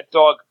 because, man, that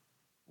dog,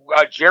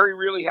 Jerry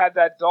really had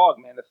that dog,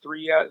 man, the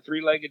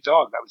three-legged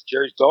dog. That was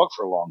Jerry's dog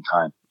for a long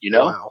time,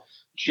 Wow.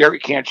 Jerry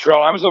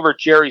Cantrell. I was over at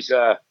Jerry's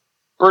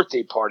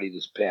birthday party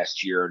this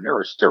past year, and there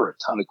were a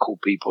ton of cool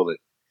people that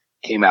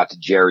came out to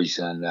Jerry's,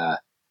 and I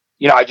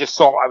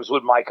was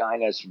with Mike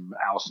Inez from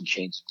Alice in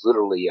Chains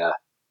literally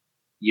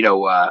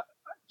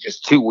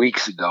just 2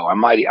 weeks ago. I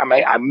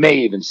may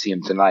even see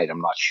him tonight,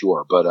 I'm not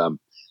sure, but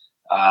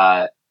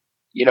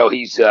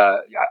he's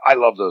I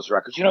love those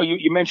records.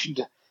 You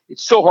mentioned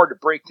it's so hard to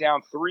break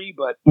down three,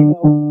 but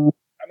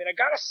I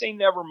gotta say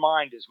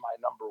Nevermind is my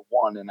number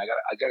one, and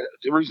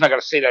the reason I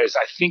gotta say that is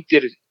I think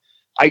that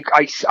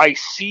I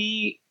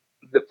see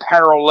the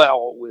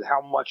parallel with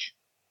how much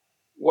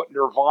what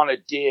Nirvana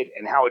did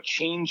and how it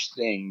changed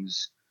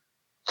things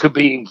to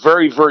being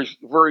very, very,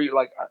 very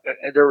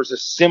there was a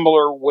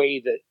similar way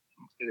that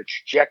the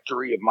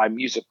trajectory of my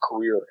music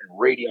career and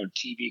radio and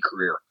TV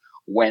career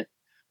went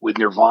with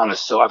Nirvana.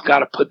 So I've got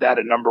to put that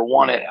at number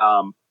one,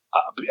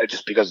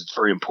 just because it's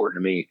very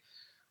important to me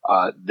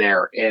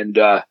there. And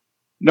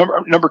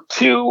number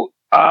two,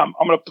 I'm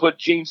going to put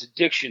Jane's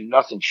Addiction,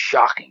 Nothing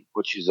Shocking,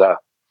 which is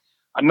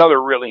another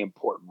really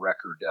important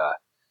record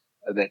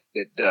that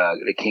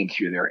came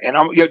through there. And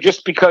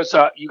just because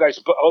you guys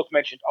both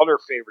mentioned other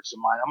favorites of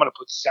mine, I'm going to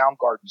put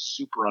Soundgarden's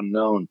Super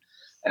Unknown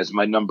as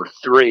my number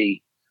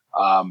three,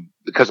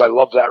 because I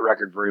love that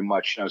record very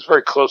much. And I was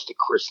very close to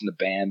Chris and the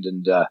band,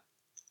 and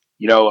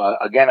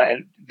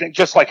again,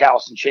 just like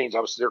Alice in Chains, I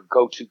was their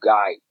go-to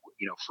guy,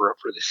 for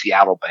the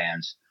Seattle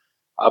bands.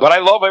 But I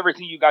love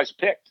everything you guys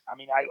picked. I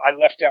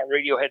left out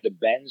Radiohead to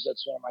Benz.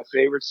 That's one of my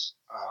favorites.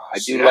 I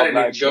didn't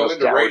even go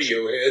into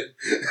Radiohead.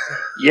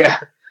 Yeah.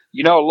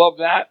 Love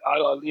that.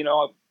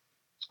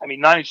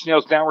 Nine Inch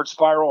Nails, Downward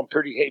Spiral, and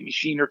Pretty Hate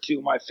Machine are two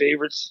of my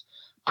favorites.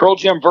 Pearl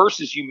Jam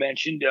Versus, you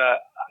mentioned,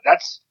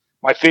 that's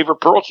my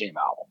favorite Pearl Jam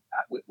album,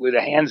 with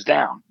a hands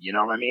down. You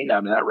know what I mean?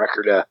 That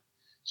record,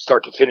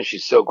 start to finish,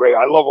 is so great.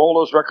 I love all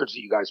those records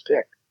that you guys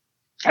picked.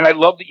 And I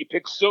love that you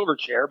picked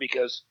Silverchair,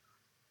 because,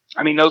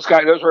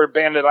 those were a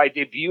band that I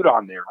debuted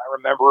on there. I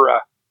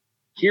remember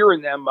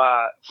hearing them,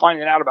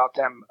 finding out about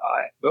them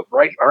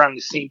right around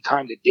the same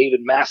time that David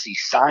Massey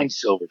signed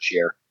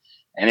Silverchair.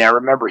 And I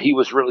remember he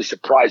was really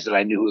surprised that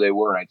I knew who they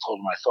were. And I told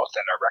him I thought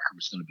that our record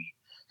was going to be,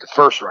 the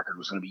first record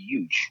was going to be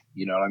huge.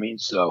 You know what I mean?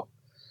 So,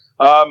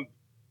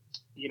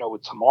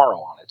 with Tomorrow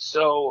on it.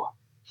 So,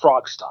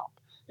 Frog Stomp.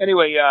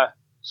 Anyway, I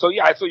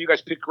thought you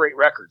guys picked great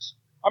records.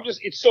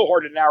 It's so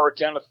hard to narrow it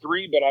down to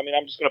three, but I'm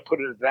just going to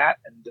put it at that.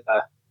 And,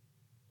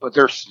 but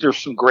there's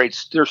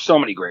so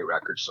many great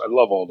records. I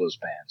love all those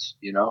bands,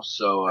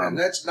 so. And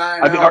that's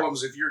 9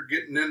 albums. If you're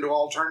getting into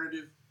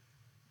alternative,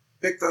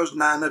 pick those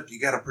 9 up. You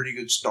got a pretty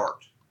good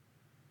start.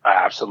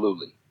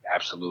 Absolutely.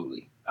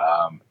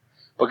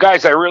 But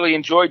guys, I really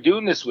enjoyed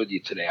doing this with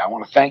you today. I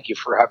want to thank you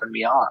for having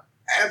me on.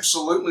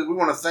 Absolutely. We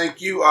want to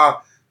thank you.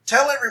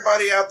 Tell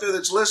everybody out there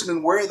that's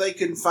listening where they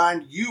can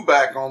find you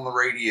back on the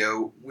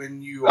radio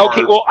when you are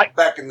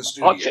back in the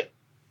studio.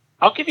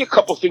 I'll give you a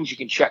couple things you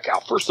can check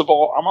out. First of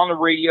all, I'm on the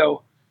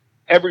radio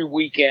every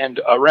weekend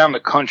around the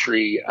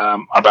country.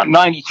 About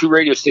 92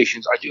 radio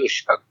stations. I do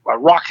a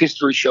rock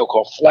history show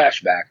called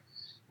Flashback,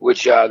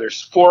 which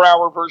there's a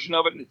 4-hour version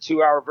of it and a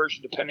 2-hour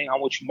version, depending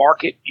on which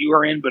market you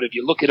are in. But if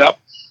you look it up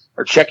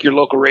or check your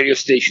local radio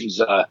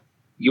stations,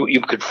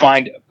 you could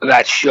find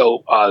that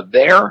show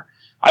there.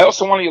 I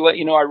also wanted to let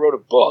you know I wrote a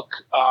book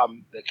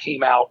that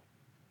came out.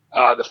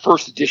 The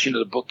first edition of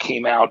the book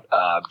came out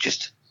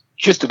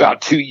just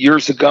about 2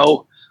 years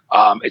ago.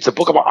 It's a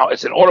book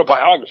it's an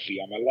autobiography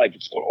on my life.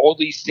 It's called All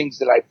These Things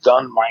That I've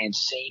Done, My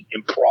Insane,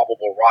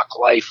 Improbable Rock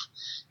Life.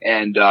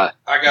 And I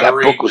gotta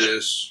read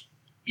this.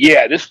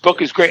 Yeah, this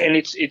book is great, and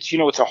it's it's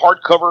a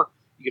hardcover.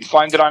 You can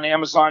find it on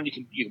Amazon. You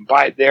can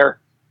buy it there,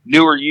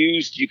 new or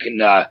used. You can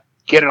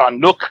get it on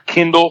Nook,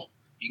 Kindle.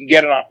 You can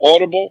get it on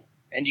Audible,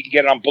 and you can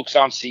get it on Books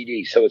on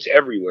CD. So it's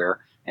everywhere.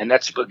 And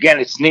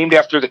it's named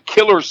after the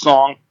Killer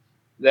song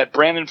that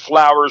Brandon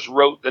Flowers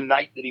wrote the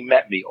night that he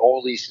met me.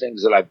 All These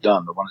Things That I've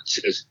Done. The one that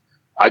says,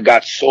 "I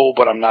got soul,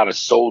 but I'm not a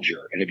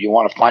soldier." And if you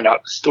want to find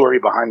out the story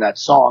behind that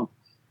song,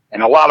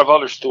 and a lot of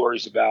other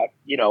stories about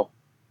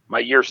my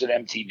years at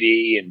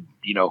MTV and,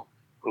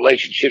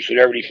 relationships with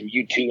everybody from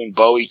U2 and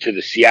Bowie to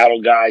the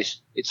Seattle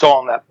guys. It's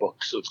all in that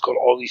book. So it's called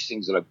All These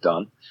Things That I've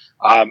Done.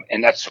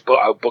 And that's a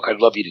book I'd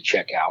love you to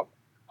check out.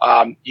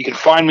 You can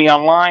find me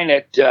online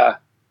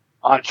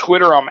on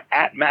Twitter. I'm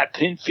at Matt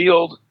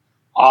Pinfield.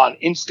 On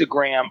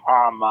Instagram,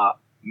 I'm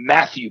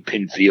Matthew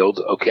Pinfield.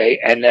 Okay.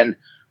 And then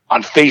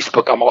on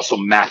Facebook, I'm also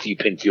Matthew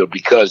Pinfield,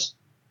 because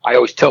I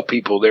always tell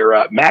people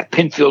Matt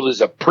Pinfield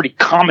is a pretty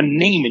common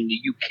name in the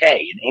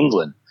UK, in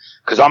England,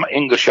 because I'm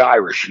English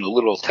Irish and a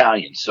little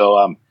Italian.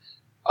 So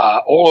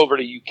all over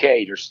the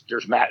UK, there's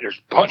a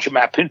bunch of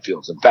Matt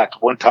Pinfields. In fact,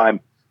 one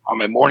time on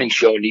my morning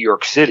show in New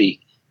York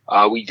City,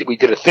 we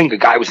did a thing. The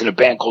guy was in a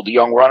band called the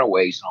Young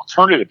Runaways, an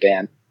alternative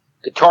band,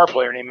 guitar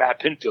player named Matt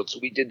Pinfield. So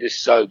we did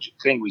this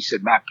thing. We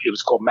said it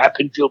was called Matt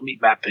Pinfield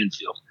Meet Matt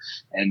Pinfield,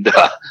 and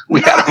we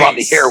had him on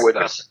the air with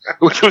us,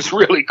 which was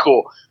really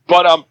cool.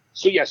 But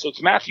so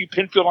it's Matthew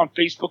Pinfield on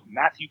Facebook,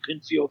 Matthew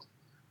Pinfield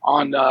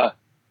on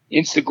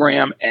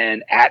Instagram,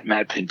 and at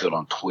Matt Pinfield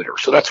on Twitter.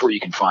 So that's where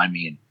you can find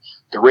me. And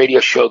the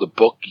radio show, the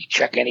book, you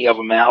check any of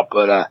them out.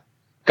 But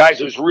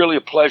guys, it was really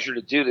a pleasure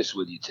to do this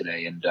with you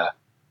today, and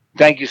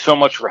thank you so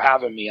much for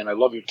having me. And I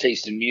love your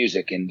taste in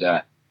music, and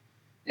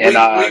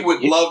we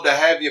would love to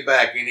have you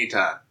back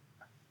anytime.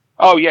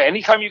 Oh yeah,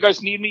 anytime you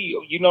guys need me,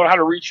 you know how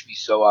to reach me.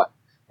 So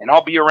and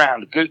I'll be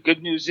around.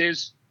 Good news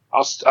is,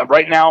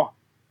 right now,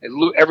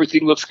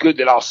 everything looks good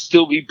that I'll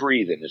still be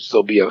breathing and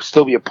still be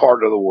a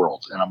part of the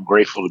world, and I'm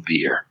grateful to be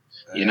here.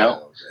 And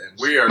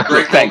we are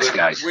grateful. Thanks,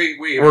 guys.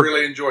 We have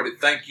really enjoyed it.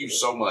 Thank you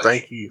so much.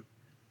 Thank you.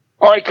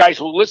 All right,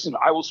 guys. Well, listen,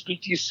 I will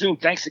speak to you soon.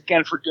 Thanks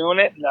again for doing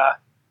it,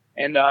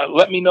 and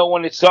let me know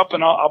when it's up,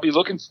 and I'll be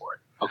looking for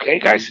it. Okay,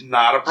 guys.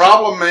 Not a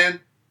problem, man.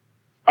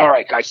 All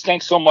right, guys.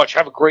 Thanks so much.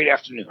 Have a great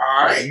afternoon.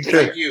 All right.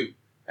 Thank you.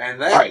 And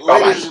that,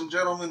 ladies and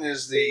gentlemen,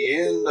 is the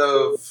end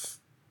of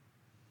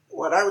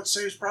what I would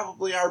say is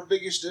probably our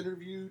biggest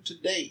interview to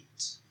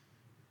date.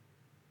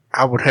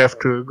 I would have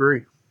to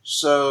agree.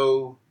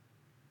 So,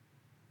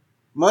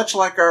 much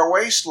like our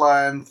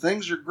waistline,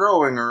 things are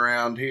growing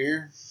around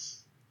here.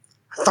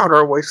 I thought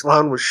our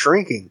waistline was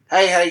shrinking.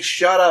 Hey,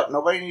 shut up.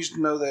 Nobody needs to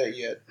know that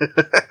yet.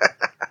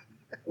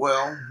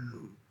 Well,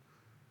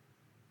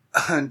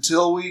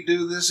 until we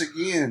do this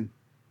again,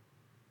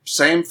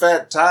 same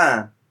fat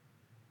time,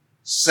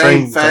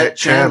 same fat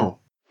channel.